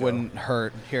 Probably wouldn't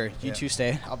hurt. Here, you Yeah. two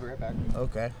stay. I'll be right back.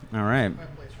 Okay. All right.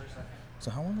 So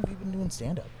how long have you been doing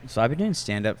stand-up? So I've been doing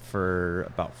stand-up for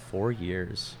about 4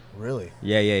 years. Really?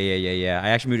 Yeah. I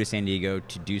actually moved to San Diego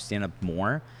to do stand-up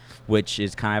more, which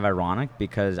is kind of ironic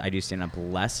because I do stand-up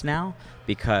less now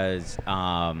because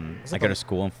I go to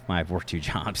school and I work 2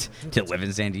 jobs to live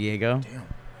in San Diego. Damn.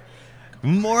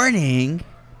 Morning.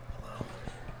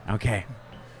 Okay.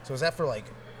 So is that for like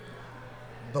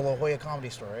the La Jolla Comedy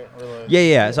Store, right? Or the,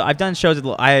 Yeah. So I've done shows.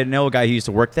 I know a guy who used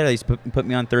to work there. They used to put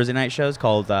me on Thursday night shows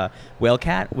called Whale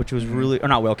Cat, which was really, or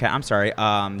not Whale Cat. I'm sorry,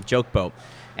 Joke Boat.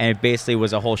 And it basically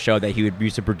was a whole show that he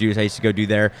used to produce. I used to go do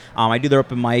there. I do their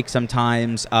open mic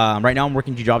sometimes. Right now I'm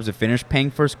working 2 jobs to finish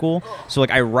paying for school. So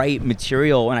like I write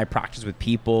material and I practice with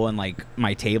people and like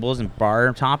my tables and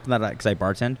bar top because I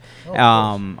bartend,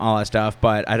 all that stuff.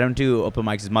 But I don't do open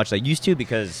mics as much as I used to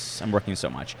because I'm working so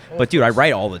much. But dude, I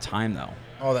write all the time though.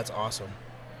 Oh, that's awesome.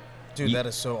 Dude, that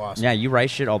is so awesome. Yeah, you write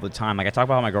shit all the time. Like I talk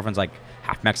about how my girlfriend's like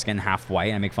half Mexican, half white,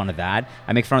 and I make fun of that.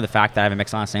 I make fun of the fact that I have a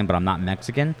Mexican last name, but I'm not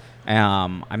Mexican.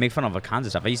 I make fun of all kinds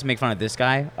of stuff. I used to make fun of this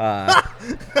guy.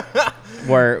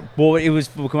 It was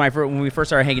when we first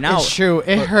started hanging out. It's true.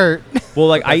 It hurt. Well,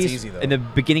 like I That's used easy, though. in the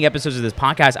beginning episodes of this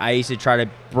podcast, I used to try to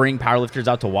bring powerlifters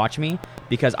out to watch me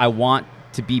because I want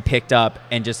to be picked up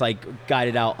and just like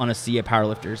guided out on a sea of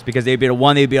powerlifters because they'd be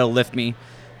able to lift me.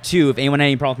 2, if anyone had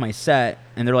any problem with my set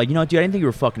and they're like, dude, I didn't think you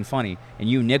were fucking funny, and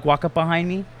you, Nick, walk up behind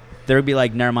me, they'd be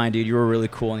like, never mind, dude, you were really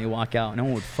cool, and you walk out. No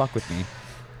one would fuck with me.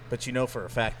 But you know for a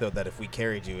fact, though, that if we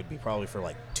carried you, it'd be probably for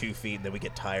like 2 feet, and then we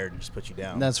get tired and just put you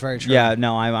down. That's very true. Yeah,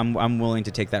 no, I'm willing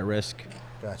to take that risk.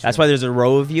 Gotcha. That's why there's a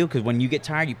row of you, because when you get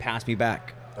tired, you pass me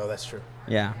back. Oh, that's true.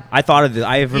 Yeah, I thought of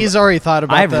this. He's already thought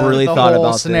about I've really the thought whole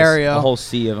about scenario. this, a whole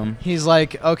sea of them. He's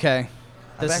like, okay.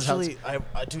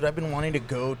 Dude, I've been wanting to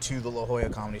go to the La Jolla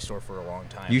Comedy Store for a long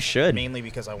time. You should. Mainly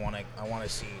because I want to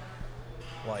see,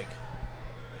 like,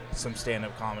 some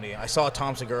stand-up comedy. I saw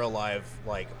Tom Segura live,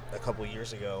 like, a couple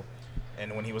years ago,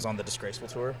 and when he was on the Disgraceful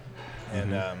tour.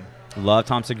 And, Love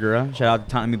Tom Segura. Shout out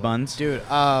to Tommy Buns. Dude,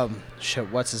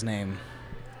 what's his name?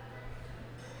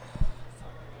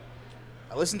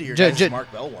 I listened to your J- guys' J-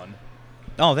 Mark Bell one.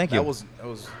 Oh, thank you. That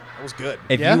was good.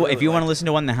 If Yeah? you want to listen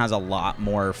to one that has a lot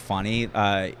more funny,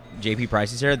 JP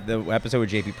Price is here. The episode with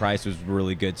JP Price was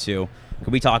really good too.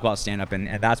 Could we talk about stand up,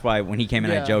 and that's why when he came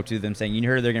in, I Yeah. joked to them saying, "You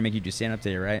heard they're gonna make you do stand up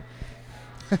today, right?"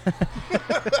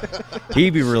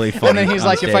 He'd be really funny. And then he's on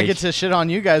like, if I stage. get to shit on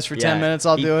you guys for 10 minutes,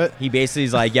 I'll do it. He basically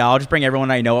is like, "Yeah, I'll just bring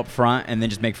everyone I know up front, and then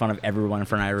just make fun of everyone in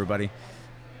front of everybody."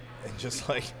 And just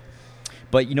like,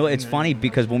 But you know, it's funny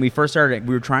because when we first started,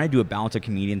 we were trying to do a balance of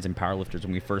comedians and powerlifters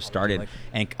when we first started,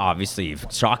 and obviously,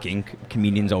 shocking,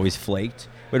 comedians always flaked.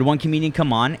 We had one comedian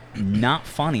come on, not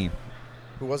funny.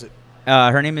 who was it?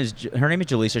 Her name is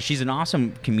Jaleesa. She's an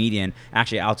awesome comedian.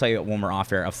 Actually, I'll tell you when we're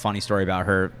off air a funny story about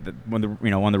her. One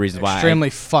of the reasons why. Extremely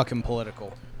fucking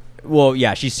political. Well,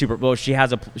 yeah, she's super. Well, she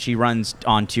runs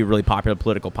on 2 really popular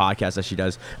political podcasts that she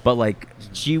does. But like,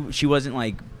 she wasn't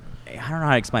like, I don't know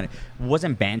how to explain it. It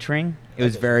wasn't bantering. It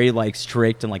was very like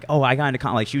strict and like, oh, I got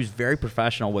into like she was very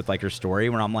professional with like her story.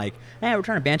 Where I'm like, hey, we're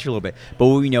trying to banter a little bit. But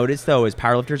what we noticed though is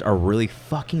powerlifters are really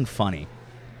fucking funny.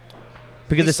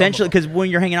 Because essentially, because when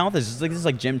you're hanging out with us, this is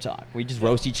like gym talk. We just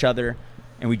roast each other,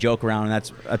 and we joke around, and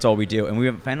that's all we do. And we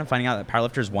ended up finding out that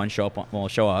powerlifters, 1, show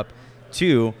up.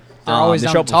 2, They're always they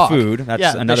down show up to talk. with food. That's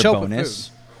Yeah, they another show up with bonus.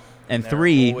 food. And They're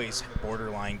 3, always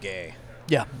borderline gay.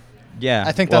 Yeah. yeah,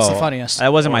 I think that's the funniest.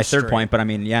 That wasn't Or my third straight. point, but I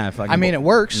mean, yeah. If I mean, it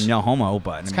works. No homo,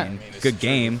 but I mean, it's good true.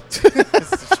 game.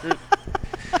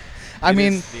 I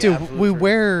mean, is the dude, absolute we truth.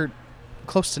 wear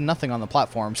close to nothing on the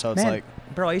platform, so it's Man, like,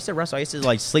 bro, I used to wrestle. I used to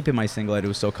like sleep in my singlet. It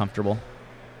was so comfortable.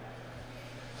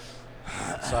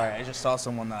 Sorry, I just saw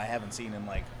someone that I haven't seen in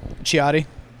like. Chiotti.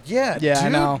 Yeah, Yeah,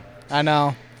 I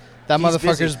know. That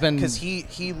motherfucker's been because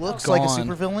he looks like a gone.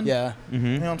 supervillain. Yeah. You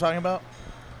know what I'm talking about?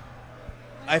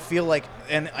 I feel like,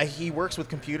 he works with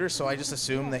computers, so I just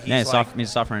assume that he's Yeah, like he's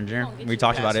a software engineer. We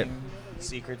talked about it. passing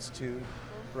secrets to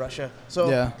Russia. So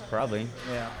Yeah. Probably.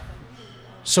 yeah.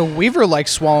 So Weaver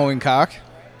likes swallowing cock.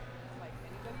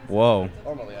 Whoa.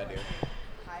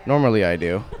 Normally I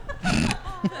do.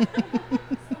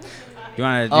 You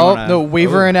want to? Oh, no,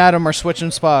 Weaver and Adam are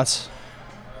switching spots.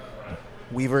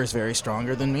 Weaver is very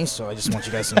stronger than me, so I just want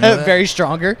you guys to know that. Very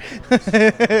stronger.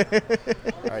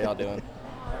 How are y'all doing?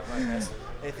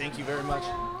 Hey, thank you very much.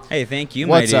 Hey, thank you,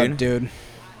 What's my up, dude?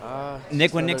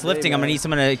 Nick, when Nick's lifting, I'm gonna need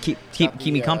someone to keep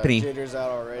me company. Jitters out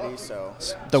already, so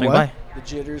The Swing what? by. the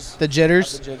jitters. The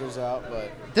jitters. The jitters out,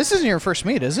 but This isn't your first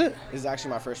meet, is it? this is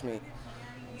actually my first meet.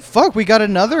 Fuck, we got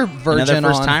another virgin Another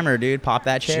first on. timer, dude. Pop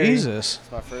that cherry. Jesus.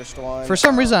 It's my first one. For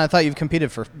some reason, I thought you've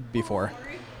competed before.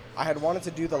 I had wanted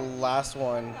to do the last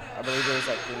one. I believe it was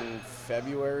like in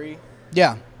February.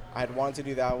 Yeah. I had wanted to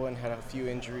do that one, had a few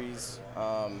injuries,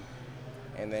 and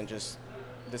then just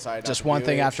decided not Just to one do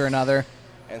thing it. after another.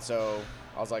 And so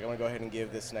I was like, I'm going to go ahead and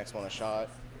give this next one a shot.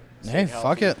 Hey, Stayed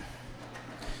fuck healthy. it.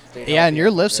 Stayed Yeah, and healthy.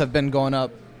 your lifts have been going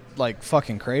up like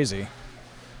fucking crazy.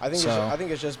 I think so- I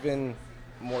think it's just been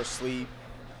more sleep,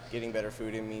 getting better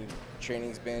food in me.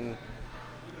 Training's been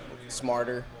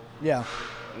smarter. Yeah.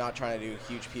 Not trying to do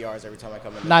huge PRs every time I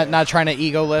come in. Not trying to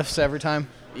ego lifts every time.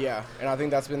 Yeah, and I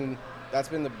think that's been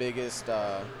the biggest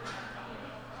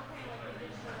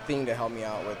thing to help me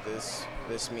out with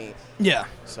this meet. Yeah.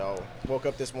 So woke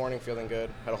up this morning feeling good.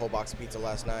 Had a whole box of pizza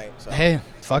last night. So Hey,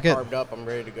 fuck it. carved up. I'm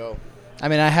ready to go. I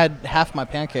mean, I had half my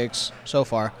pancakes so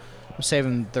far. I'm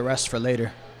saving the rest for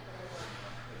later.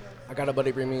 I got a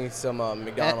buddy bring me some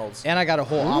McDonald's, And I got a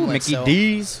whole omelet. Mickey so.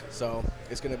 D's. so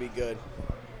it's gonna be good.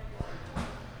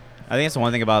 I think that's the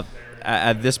one thing about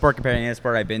this sport compared to any other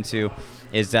sport I've been to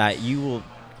is that you will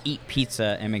eat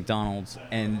pizza at McDonald's,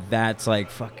 and that's like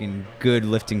fucking good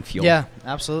lifting fuel. Yeah,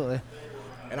 absolutely.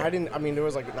 And I mean, there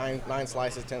was like nine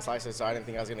slices, 10 slices, so I didn't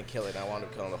think I was gonna kill it. I wound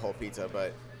up killing the whole pizza,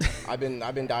 but I've been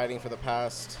dieting for the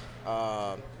past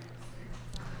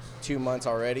 2 months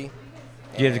already.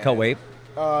 Do you have to cut And, weight?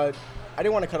 I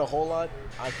didn't want to cut a whole lot.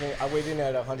 I weighed in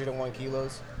at 101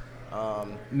 kilos.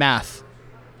 Math.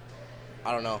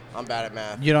 I don't know. I'm bad at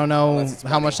math. You don't know Unless it's how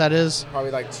money. much that is?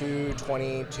 Probably like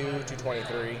 222,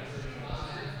 223.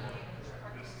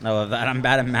 I love that. I'm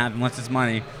bad at math unless it's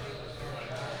money.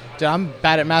 Dude, I'm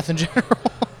bad at math in general.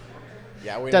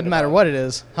 Yeah, I weighed Doesn't in matter about- what it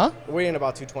is. Huh? Weighed in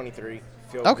about 223.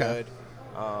 Feel Okay. good.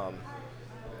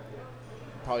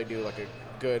 Probably do like a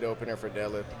good opener for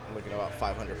deadlift. I'm looking at about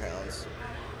 500 pounds.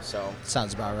 So,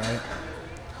 Sounds about right.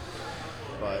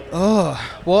 but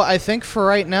Oh, well, I think for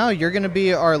right now, you're going to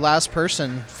be our last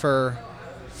person for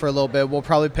a little bit. We'll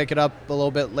probably pick it up a little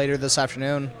bit later this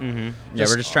afternoon. Mm-hmm. Yeah,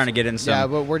 we're just trying to get in some. Yeah,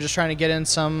 but we're just trying to get in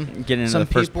some. Get into some the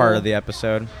first part people. of the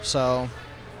episode. So,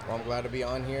 well, I'm glad to be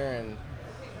on here, and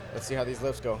let's see how these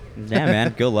lifts go. Yeah,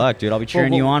 man. Good luck, dude. I'll be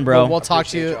cheering you on, We'll, bro. we'll talk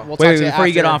to Appreciate you. y'all. We'll wait, talk to you before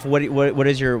you get after. off, what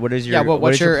is your Yeah, what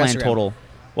what's is your your plan Instagram? total?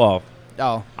 Well,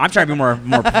 Oh, I'm trying to be more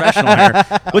professional here.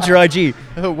 What's your IG?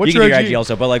 What's you can your do IG? IG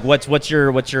also, but like, what's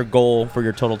your goal for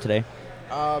your total today?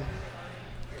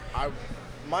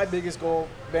 My biggest goal,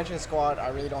 bench and squat, I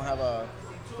really don't have a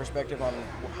perspective on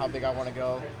how big I want to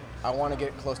go. I want to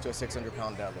get close to a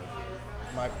 600-pound deadlift.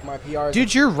 My PR is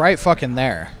dude, you're right fucking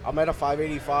there. I'm at a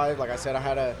 585. Like I said, I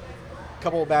had a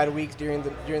couple of bad weeks during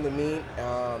the meet.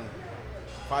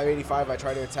 585, I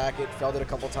tried to attack it, failed it a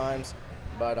couple times,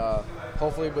 but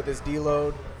hopefully with this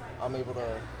deload, I'm able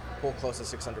to pull close to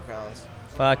 600 pounds.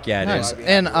 Fuck yeah, Nice. dude. I'd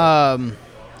be And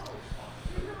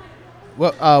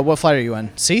what flight are you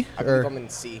in? C? I believe I'm in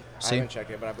C. C? I haven't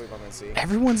checked it, but I believe I'm in C.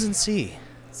 Everyone's in C.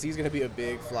 C is gonna be a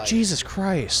big flight. Jesus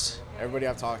Christ. Everybody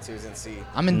I've talked to is in C.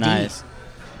 I'm in Nice.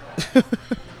 D.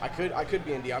 I could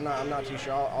be in D. I'm not too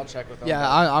sure. I'll check with them. Yeah, but,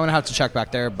 I'm gonna have to check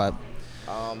back there, but.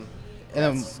 And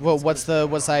then what's the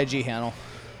IG handle?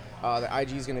 the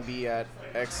IG is gonna be at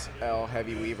XL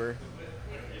Heavy Weaver.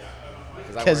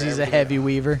 I Because wear he's a everything- heavy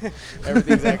weaver.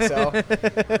 Everything's XL.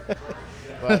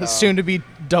 But, Soon to be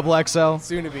double XL.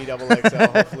 soon to be double XL,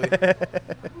 hopefully.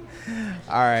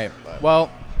 All right.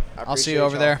 Well, I I'll see you appreciate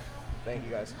over y'all. there. Thank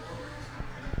you guys.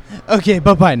 Okay,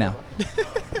 bye-bye now.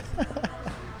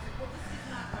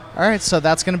 All right, so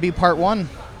that's going to be part one.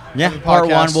 Yeah, the part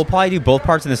one. podcast. We'll probably do both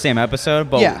parts in the same episode,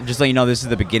 but Yeah. just let you know this is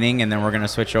the beginning, and then we're gonna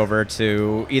switch over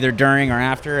to either during or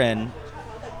after. And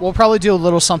We'll probably do a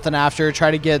little something after, try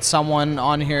to get someone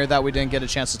on here that we didn't get a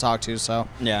chance to talk to. So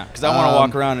yeah, because I want to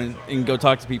walk around and go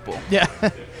talk to people. yeah,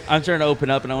 I'm trying to open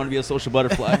up, and I want to be a social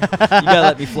butterfly. You gotta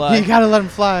let me fly. you got to let them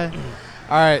fly.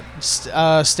 All right,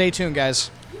 stay tuned, guys.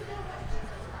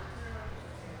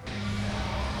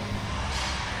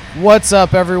 What's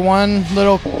up, everyone?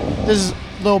 This is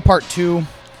little part two,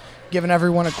 giving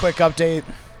everyone a quick update.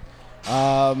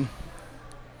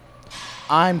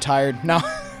 I'm tired. No.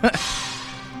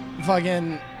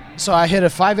 Fucking. So I hit a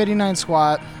 589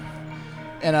 squat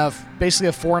and basically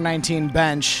a 419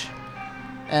 bench,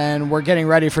 and we're getting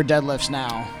ready for deadlifts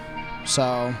now.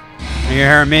 So. You're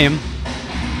hearing me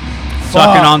Fuck.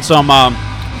 sucking on some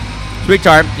sweet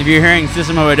tart. If you're hearing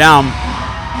System of a Down,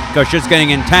 because shit's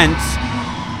getting intense.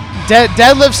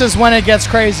 Deadlifts is when it gets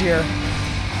crazier.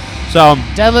 So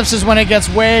Deadlifts is when it gets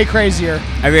way crazier.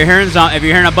 if you're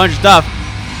hearing a bunch of stuff,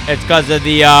 it's because of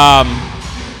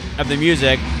the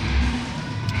music.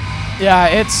 Yeah,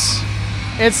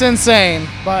 it's insane,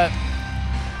 but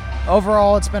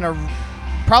overall, it's been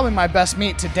probably my best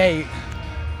meet to date.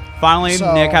 Finally,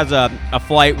 So- Nick has a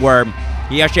flight where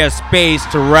he actually has space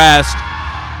to rest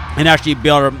and actually be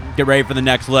able to get ready for the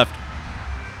next lift.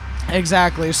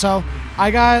 Exactly. So I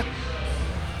got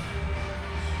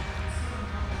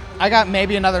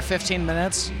maybe another 15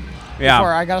 minutes Yeah.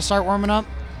 before I got to start warming up.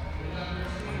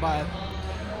 But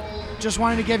just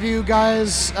wanted to give you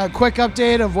guys a quick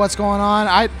update of what's going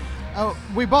on.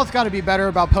 We both got to be better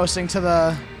about posting to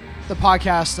the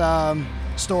podcast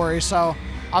story. So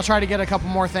I'll try to get a couple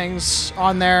more things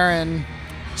on there, and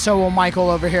so will Michael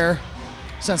over here,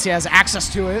 since he has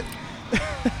access to it.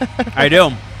 I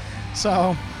do.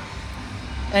 So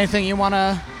anything you want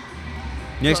to...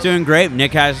 Nick's doing great.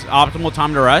 Nick has optimal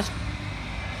time to rest.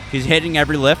 He's hitting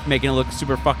every lift, making it look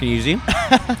super fucking easy.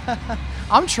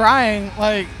 I'm trying.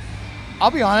 Like,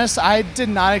 I'll be honest, I did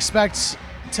not expect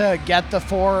to get the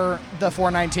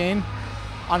 419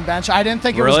 on bench. I didn't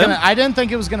think Really? I didn't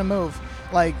think it was gonna move.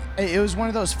 Like, it was one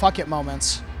of those fuck it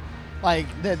moments. Like,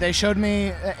 they showed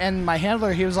me, and my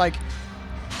handler, he was like,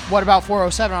 "What about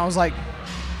 407?" I was like,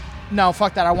 "No,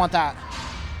 fuck that. I want that."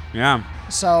 Yeah.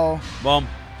 So, Well,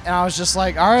 and I was just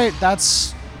like, "All right,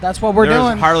 that's what we're There was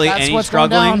doing. hardly That's any what's going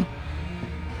struggling. down."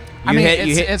 I mean,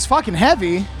 hit. it's fucking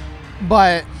heavy,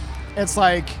 but it's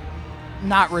like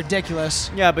not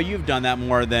ridiculous. Yeah, but you've done that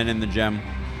more than in the gym.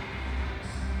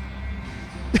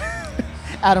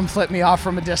 Adam flipped me off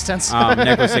from a distance.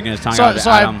 Nick was sticking his tongue out at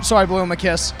Adam. So I blew him a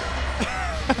kiss.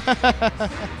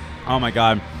 Oh my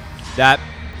god, that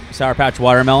Sour Patch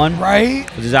watermelon Right?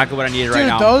 is exactly what I needed right Dude,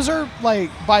 now. those are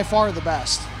like by far the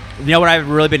best. You know what I've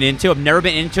really been into? I've never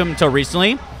been into them until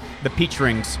recently. The peach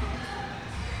rings.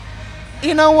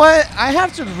 You know what? I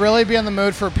have to really be in the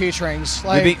mood for peach rings.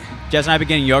 Like, Jess and I have been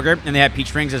getting yogurt, and they have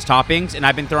peach rings as toppings, and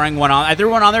I've been throwing one on. I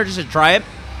threw one on there just to try it,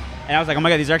 and I was like, oh my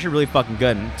god, these are actually really fucking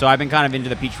good. So I've been kind of into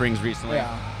the peach rings recently.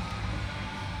 yeah.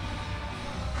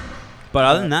 But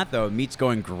other than that, though, meat's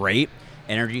going great.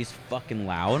 Energy's fucking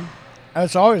loud.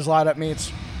 It's always loud at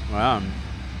meets. Wow.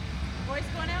 Voice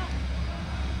going out?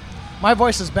 My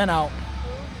voice has been out.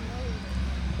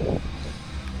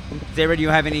 Zara, do you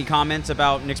have any comments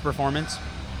about Nick's performance?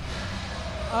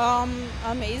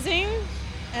 Amazing,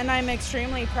 and I'm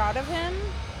extremely proud of him.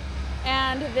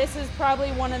 And this is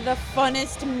probably one of the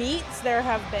funnest meets there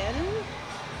have been.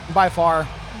 By far.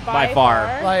 By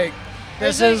far. Like,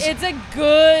 it's a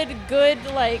good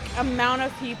like amount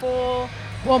of people.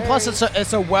 well, and plus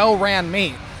it's a well-ran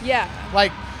meet. Yeah.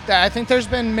 Like, I think there's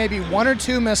been maybe one or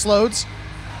two misloads,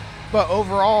 but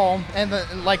overall, and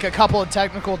like a couple of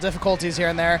technical difficulties here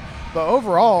and there, but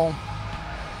overall,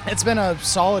 it's been a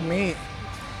solid meet.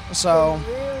 So,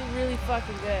 Really, really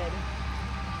fucking good.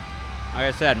 Like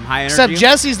I said, high energy. except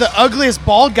Jesse's the ugliest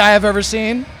bald guy I've ever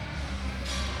seen.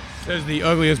 Says the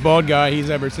ugliest bald guy he's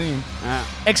ever seen.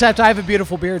 Except I have a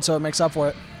beautiful beard, so it makes up for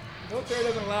it. Wheelchair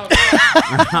doesn't allow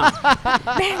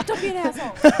Man, don't be an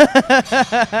asshole.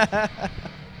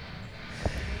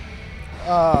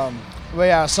 But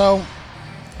yeah, so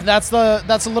that's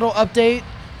a little update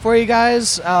for you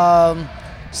guys.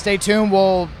 Stay tuned.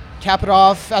 We'll cap it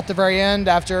off at the very end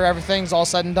after everything's all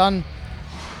said and done.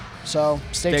 So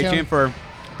Stay tuned for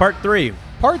part 3.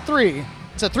 Part 3.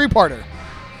 It's a 3-parter.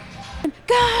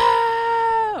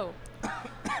 Go!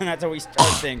 And that's how we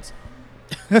start things.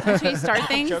 That's how you start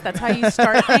things. That's how you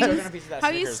start Choking things. on a piece of that How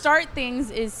you Snickers. start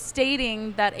things is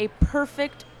stating that a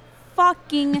perfect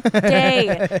fucking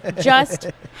day just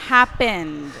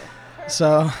happened.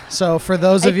 So for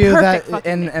those A of you that perfect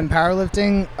fucking in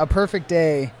powerlifting, a perfect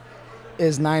day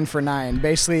is 9 for 9.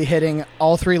 Basically hitting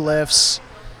all 3 lifts,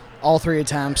 all 3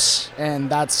 attempts, and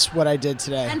that's what I did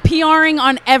today. And PRing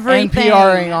on everything. And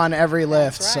PRing on every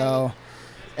lift. So,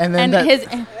 and then And his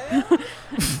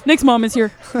Nick's mom is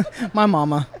here. my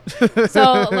mama.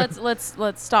 So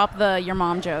let's stop the your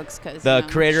mom jokes because The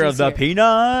creator of the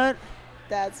peanut.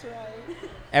 That's right.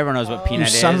 Everyone knows what peanut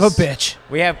You is. son of a bitch.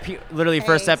 We have literally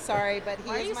first Hey, episode. sorry, but he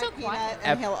Why are is you my so peanut, quiet?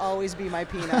 and he'll always be my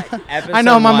peanut. I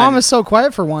know my mom is so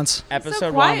quiet for once.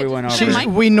 Episode quiet. 1 we went over. She's- it.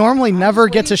 We normally never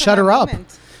get to Waiting for shut my her up.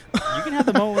 moment. You can have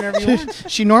the moment whenever you want.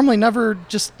 She normally never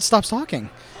just stops talking.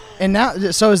 And now,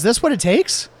 so is this what it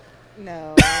takes?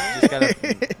 No. Just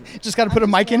gotta, Just got to put a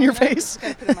mic in your face? Just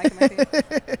gotta put a mic in my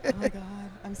face. Oh my god,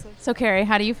 I'm so. So Carrie,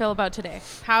 how do you feel about today?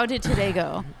 How did today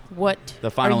go? What The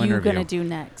final are you interview. gonna do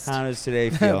next? how does today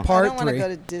feel? Part I don't want to 3. go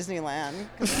to Disneyland.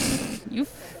 'cause You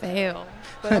fail.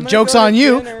 but I'm gonna Joke's go to on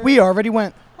you. dinner. We already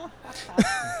went. I'm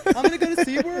gonna go to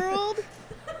SeaWorld.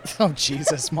 Oh,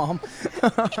 Jesus, Mom.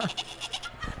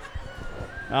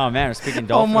 Oh man, we're speaking Oh,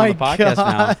 dolphin my on the podcast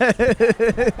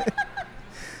now.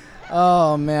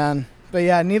 Oh, man. But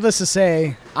yeah, needless to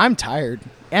say, I'm tired.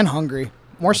 and hungry.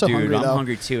 More so Dude, hungry I'm though.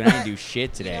 hungry too, and I didn't do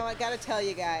shit today. You know, I gotta tell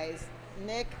you guys,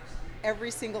 Nick, every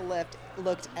single lift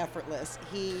looked effortless.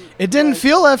 It didn't was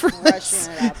feel effortless.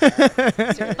 crushing it out there.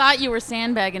 Seriously. Thought you were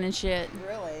sandbagging and shit.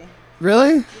 Really?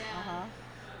 Really? Uh-huh.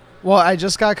 Well, I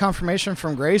just got confirmation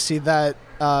from Gracie that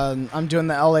I'm doing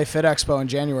the LA Fit Expo in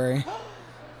January.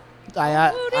 I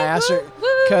asked her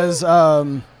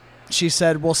because she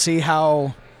said we'll see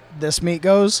how this meet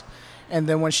goes, and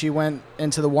then when she went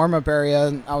into the warm up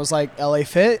area, I was like LA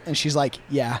Fit, and she's like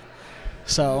yeah.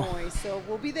 So Nice. So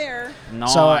we'll be there.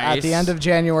 Nice. so at the end of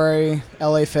January,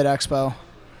 LA Fit Expo.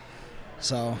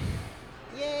 So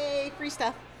Yay, free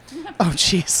stuff. oh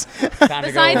jeez. Time to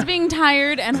Besides go. being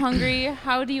tired and hungry,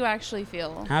 how do you actually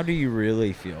feel? How do you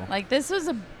really feel? Like this was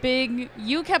a big.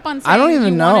 You kept on saying I don't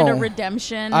even you wanted know. a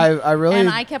redemption. I really. And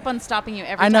I kept on stopping you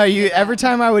every I time. know you you. did that. Every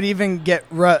time I would even get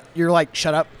you're like,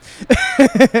 shut up.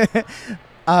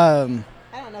 I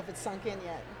don't know if it's sunk in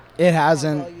yet. It How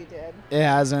hasn't. well you did. It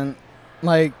hasn't.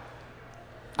 Like,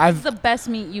 This is the best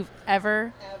meet you've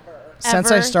ever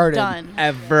since I started. done.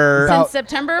 Ever. About- Since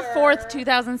September 4th,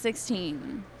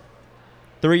 2016.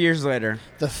 3 years later.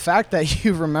 The fact that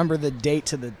you remember the date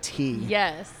to the T.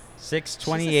 Yes.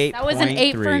 628. That was an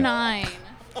 8 for 9.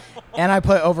 And I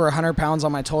put over 100 pounds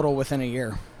on my total within a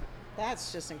year.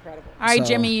 That's just incredible. All right, So-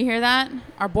 Jimmy, you hear that?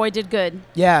 Our boy did good.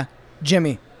 Yeah,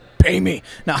 Jimmy, pay me.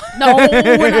 No, No, we're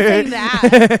not saying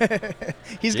that.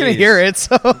 he's gonna Jeez. hear it.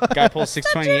 So Guy pulls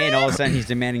 628. All of a sudden, he's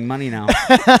demanding money now.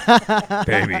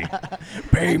 Pay me.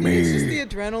 pay It's just me. the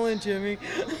adrenaline, Jimmy.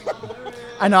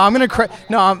 I know. I'm gonna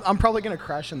No, I'm probably gonna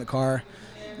crash in the car.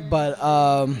 But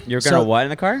You're gonna what in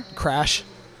the car? Crash.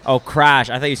 Oh,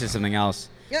 crash! I thought you said something else.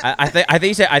 Yeah. I think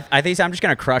you said I think you said I'm just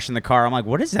gonna crush in the car. I'm like,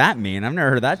 what does that mean? I've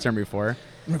never heard that term before.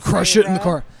 I'm gonna crush it in the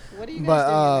car. What are you guys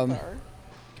But doing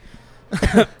in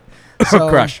the car? so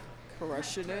Crush.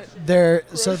 Crushing it.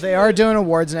 they are doing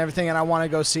awards and everything, and I want to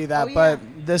go see that. Oh, yeah.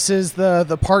 But this is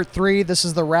the part 3. This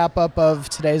is the wrap up of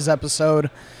today's episode.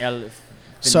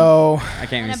 So I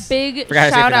can't And even. a big forgot how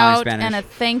to say shout banana in out Spanish. and a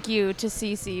thank you to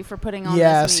Cece for putting on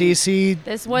yeah, this meet. CC.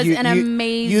 This was an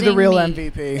amazing You the real meet.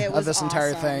 MVP It of was this entire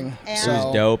awesome. thing. And It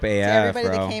was dope To AF, everybody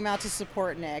bro. that came out to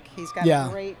support Nick, he's got Yeah. a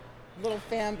great little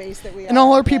fan base that we And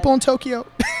all our people in Tokyo.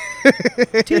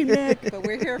 Team Nick. But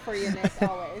we're here for you, Nick,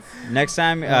 always. Next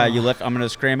time you lift, I'm gonna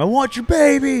scream, "I want your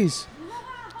babies!"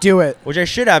 Do it. Which I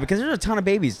should have because there's a ton of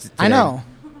babies. Today. I know.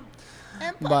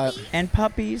 And And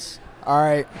puppies. All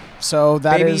right. So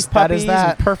that babies, is puppies, that.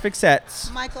 and perfect sets.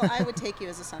 Michael, I would take you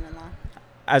as a son-in-law.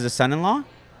 As a son-in-law?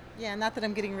 Yeah, not that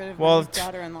I'm getting rid of Well, my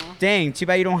daughter-in-law. Dang, too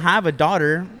bad you don't have a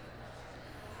daughter.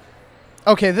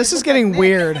 Okay, this is getting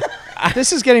weird.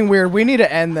 This is getting weird. We need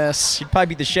to end this. She'd probably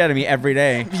beat the shit out of me every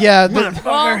day. Yeah.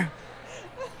 Well,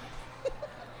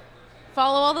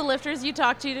 follow all the lifters you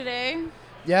talked to today.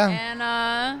 Yeah.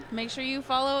 And make sure you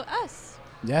follow us.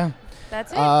 Yeah.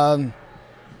 That's it.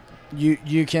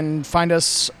 You can find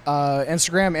us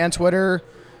Instagram and Twitter.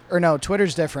 Or no,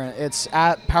 Twitter's different. It's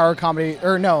at Power Comedy.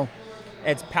 Or no,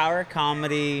 It's Power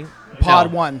Comedy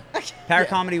Pod no. 1. Power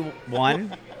Comedy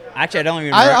 1. Actually, I don't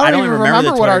even. I don't even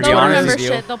remember the what our Twitter, to be They'll Twitter honest remember with you.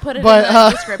 shit. They'll put it But, in the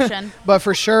description. But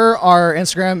for sure, our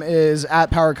Instagram is at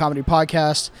Power Comedy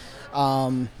Podcast.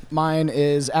 Mine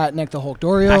is at Nick the Hulk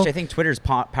Dorio. Actually, I think Twitter's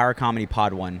Power Comedy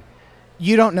Pod 1.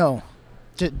 You don't know.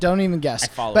 Don't even guess. I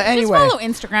follow But it. anyway, Just follow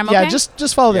Instagram, okay? yeah,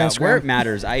 just follow the Yeah, where it Instagram.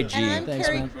 matters, IG. And I'm Thanks,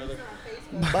 Carrie man. Cruiser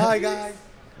on Facebook. Bye, guys.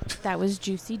 That was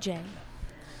Juicy J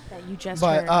that you just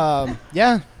But heard.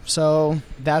 yeah, so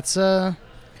that's it.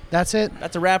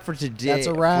 That's a wrap for today. That's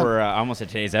a wrap. For I almost said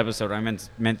today's episode. I meant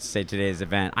to say today's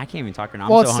event. I can't even talk right now.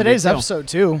 I'm Well, so it's hungry today's too. episode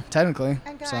too, technically.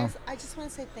 And guys, So I just want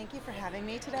to say thank you for having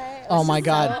me today. Oh This my is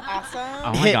God. So awesome.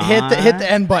 Oh my hit the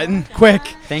end button quick.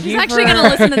 Thank She's you. actually for, going to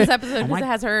listen to this episode Oh because my it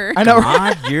has her. I know.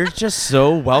 God, you're just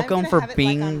so I'm welcome gonna for have it,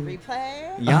 being. like, on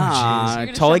replay. Yeah, You're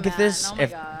gonna totally show get Matt. this. Oh my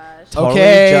If gosh. totally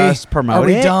Okay, just promote are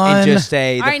we it done? and just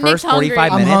say the All right, Nick's first 45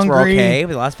 hungry. I'm minutes were hungry. okay,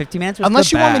 but the last 15 minutes was Unless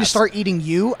the you want me to best. start eating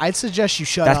you, I'd suggest you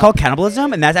shut That's up. called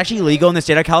cannibalism, and that's actually illegal in the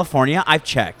state of California. I've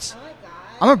checked.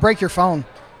 I'm gonna break your phone.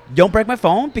 Don't break my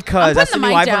phone because I'm that's the putting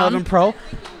new the mic iPhone down. 11 Pro.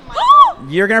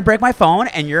 You're gonna break my phone,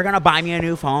 and you're gonna buy me a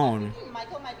new phone.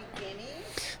 Michael might be gaming.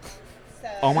 So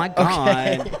Oh my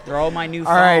god, they're all my new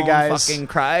All right, phone. guys. Fucking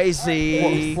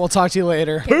crazy. We'll talk to you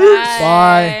later. Okay, bye.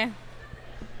 Bye.